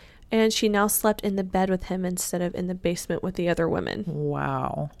shopping, and she now slept in the bed with him instead of in the basement with the other women.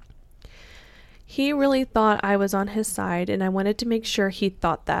 Wow. He really thought I was on his side, and I wanted to make sure he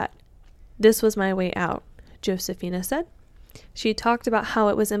thought that. This was my way out, Josephina said. She talked about how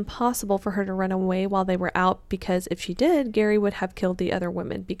it was impossible for her to run away while they were out because if she did, Gary would have killed the other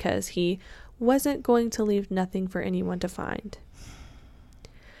women because he wasn't going to leave nothing for anyone to find.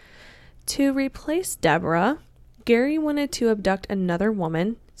 To replace Deborah, Gary wanted to abduct another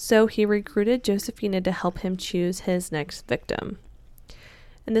woman, so he recruited Josephina to help him choose his next victim.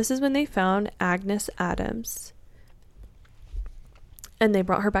 And this is when they found Agnes Adams. And they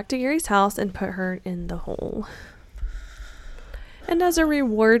brought her back to Gary's house and put her in the hole. And as a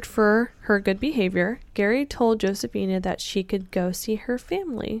reward for her good behavior, Gary told Josephina that she could go see her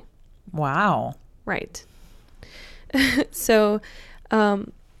family. Wow. Right. So, okay,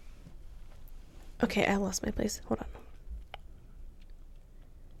 I lost my place. Hold on.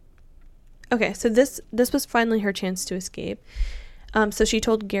 Okay, so this was finally her chance to escape. So she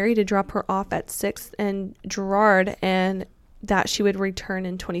told Gary to drop her off at 6th and Girard and that she would return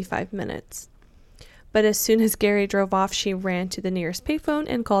in 25 minutes. But as soon as Gary drove off, she ran to the nearest payphone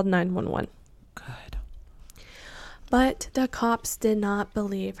and called 911. Good. But the cops did not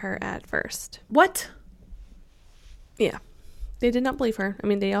believe her at first. What? Yeah. They did not believe her. I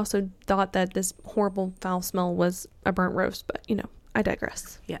mean, they also thought that this horrible foul smell was a burnt roast, but, I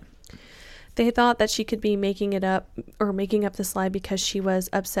digress. Yeah. They thought that she could be making up this lie because she was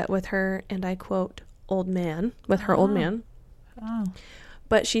upset with her, and I quote, old man. Oh.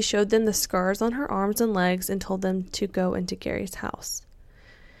 But she showed them the scars on her arms and legs and told them to go into Gary's house.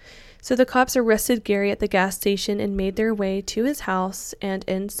 So the cops arrested Gary at the gas station and made their way to his house, and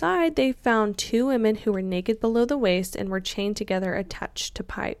inside they found 2 women who were naked below the waist and were chained together attached to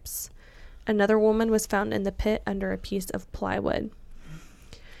pipes. Another woman was found in the pit under a piece of plywood.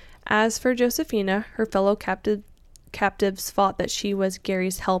 As for Josephina, her fellow captives thought that she was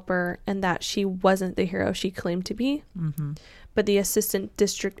Gary's helper and that she wasn't the hero she claimed to be. Mm-hmm. But the assistant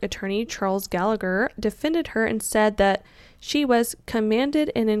district attorney, Charles Gallagher, defended her and said that she was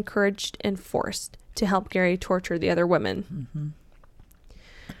commanded and encouraged and forced to help Gary torture the other women.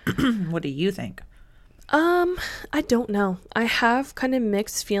 Mm-hmm. What do you think? I don't know. I have kind of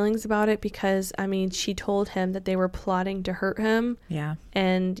mixed feelings about it because, she told him that they were plotting to hurt him. Yeah.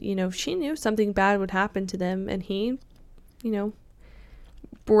 And, she knew something bad would happen to them, and he,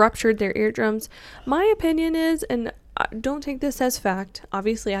 ruptured their eardrums. My opinion is, and don't take this as fact,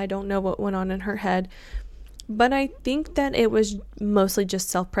 obviously I don't know what went on in her head, but I think that it was mostly just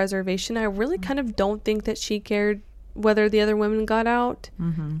self-preservation. I really kind of don't think that she cared whether the other women got out.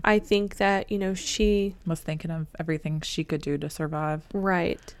 Mm-hmm. I think that, she was thinking of everything she could do to survive.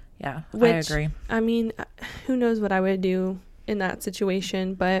 Right. Yeah, Which, I agree. Who knows what I would do in that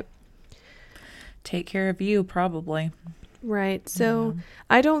situation, but take care of you, probably. Right. So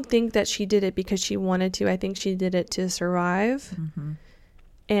I don't think that she did it because she wanted to. I think she did it to survive. Mm-hmm.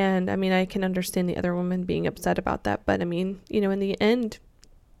 And I can understand the other woman being upset about that. But in the end,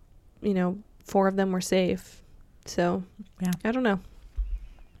 4 of them were safe. So yeah, I don't know.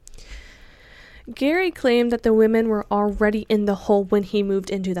 Gary claimed that the women were already in the hole when he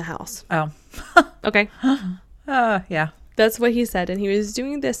moved into the house. Oh. Okay. Yeah. That's what he said. And he was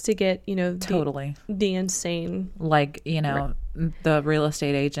doing this to get, totally the insane. Like, the real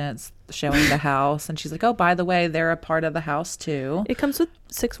estate agents showing the house. And she's like, oh, by the way, they're a part of the house too. It comes with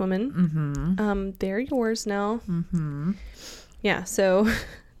 6 women. Mm-hmm. They're yours now. Mm-hmm. Yeah. So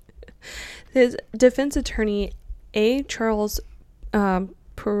his defense attorney, Charles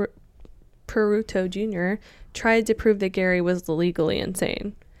Peruto Jr., tried to prove that Gary was legally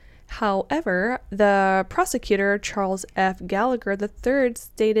insane. However, the prosecutor, Charles F. Gallagher III,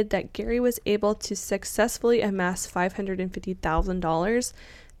 stated that Gary was able to successfully amass $550,000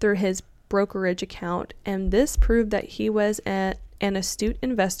 through his brokerage account, and this proved that he was an astute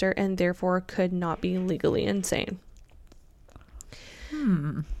investor and therefore could not be legally insane.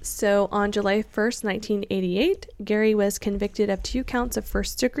 So on July 1st, 1988, Gary was convicted of 2 counts of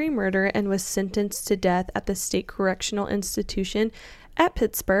first-degree murder and was sentenced to death at the State Correctional Institution at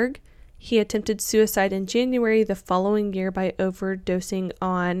Pittsburgh. He attempted suicide in January the following year by overdosing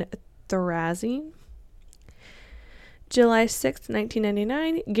on Thorazine. July 6th,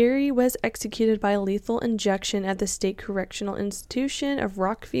 1999, Gary was executed by lethal injection at the State Correctional Institution of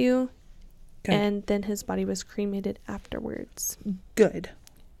Rockview. Good. And then his body was cremated afterwards. Good.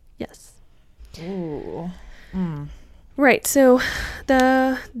 Yes. Ooh. Right. So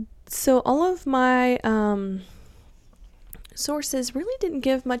all of my sources really didn't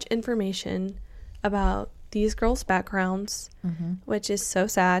give much information about these girls' backgrounds, which is so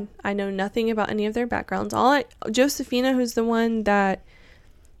sad. I know nothing about any of their backgrounds. Josephina, who's the one that,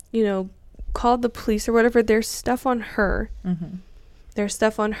 called the police or whatever, there's stuff on her. Mm-hmm. There's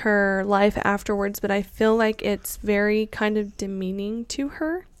stuff on her life afterwards, but I feel like it's very kind of demeaning to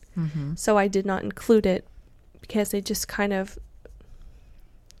her. Mm-hmm. So I did not include it because they just kind of,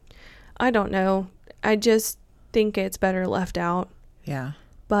 I don't know. I just think it's better left out. Yeah.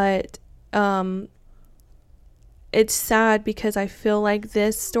 But it's sad because I feel like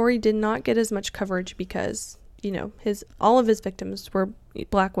this story did not get as much coverage because, all of his victims were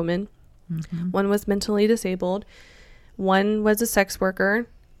Black women. One was mentally disabled. One was a sex worker.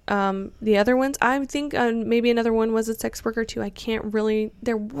 The other ones, I think maybe another one was a sex worker too.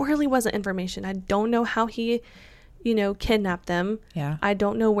 There really wasn't information. I don't know how he, kidnapped them. Yeah. I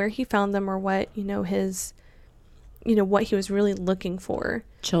don't know where he found them or what, his, what he was really looking for.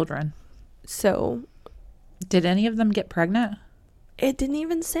 Children. So. Did any of them get pregnant? It didn't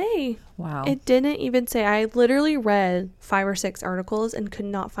even say. Wow. It didn't even say. I literally read 5 or 6 articles and could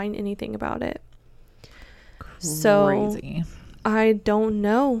not find anything about it. Crazy. So I don't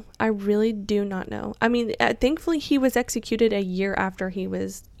know. I really do not know. I mean, thankfully he was executed a year after he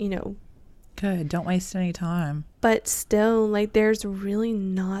was, Good. Don't waste any time. But still, like, there's really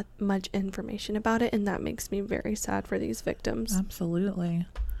not much information about it, and that makes me very sad for these victims. Absolutely.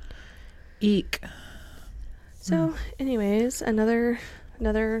 Eek. So, anyways, another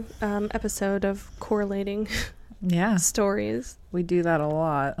episode of correlating stories. We do that a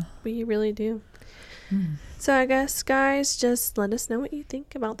lot. We really do. So I guess, guys, just let us know what you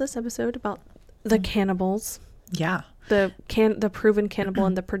think about this episode about the cannibals. Yeah. The proven cannibal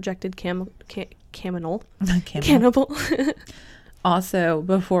and the projected cannibal. Also,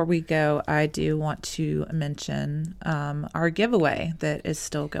 before we go, I do want to mention our giveaway that is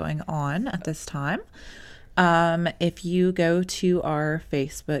still going on at this time. If you go to our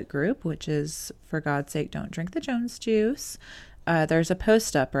Facebook group, which is For God's Sake, Don't Drink the Jones Juice, there's a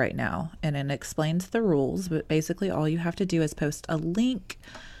post up right now, and it explains the rules, but basically all you have to do is post a link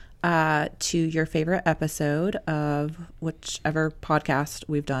to your favorite episode of whichever podcast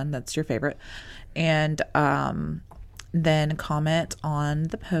we've done that's your favorite, and then comment on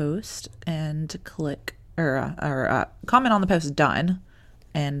the post and click or comment on the post done,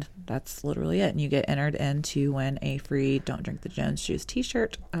 and that's literally it, and you get entered in to win a free Don't Drink the Jones Juice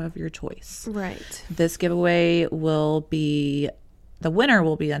t-shirt of your choice. Right. This giveaway the winner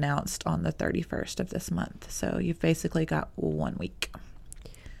will be announced on the 31st of this month, so you've basically got 1 week.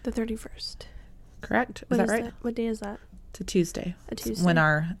 The 31st. Correct? Is that right? What day is that? It's a Tuesday. A Tuesday. It's when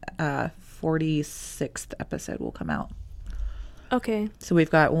our 46th episode will come out. Okay. So we've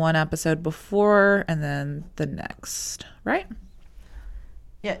got 1 episode before and then the next, right?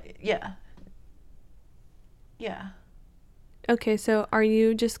 Yeah. Okay, so are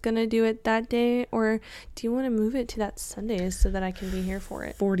you just going to do it that day, or do you want to move it to that Sunday so that I can be here for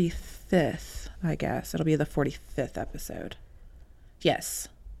it? 45th, I guess. It'll be the 45th episode. Yes.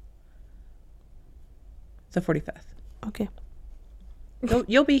 The 45th. Okay.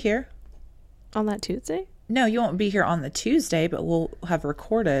 You'll be here. On that Tuesday? No, you won't be here on the Tuesday, but we'll have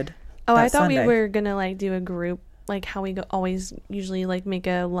recorded. Oh, I thought Sunday. we were going to do a group, like how we always usually make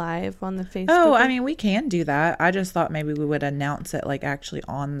a live on the Facebook. Oh, I mean, we can do that. I just thought maybe we would announce it actually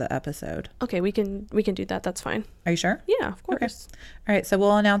on the episode. Okay, we can do that. That's fine. Are you sure? Yeah, of course. Okay. All right, so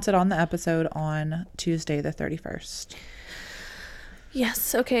we'll announce it on the episode on Tuesday the 31st.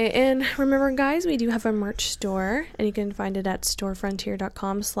 Yes, okay. And remember, guys, we do have a merch store, and you can find it at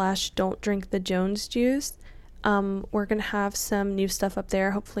storefrontier.com/don'tdrinkthejonesjuice. We're going to have some new stuff up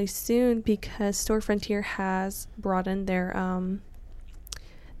there hopefully soon, because Store Frontier has broadened their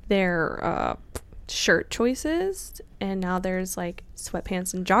shirt choices, and now there's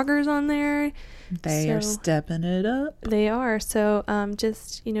sweatpants and joggers on there. They are stepping it up. They are. So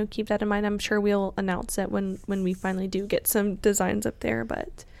just keep that in mind. I'm sure we'll announce it when we finally do get some designs up there,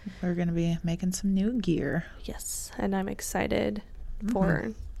 but we're going to be making some new gear. Yes, and I'm excited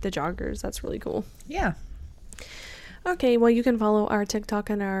for the joggers. That's really cool. Yeah. Okay, well, you can follow our TikTok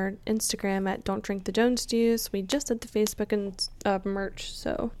and our Instagram at Don't Drink the Jones Juice. We just did the Facebook and merch,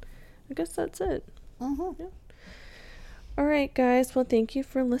 so I guess that's it. Yeah. All right, guys. Well, thank you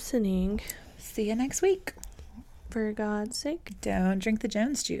for listening. See you next week. For God's sake, don't drink the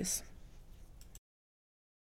Jones Juice.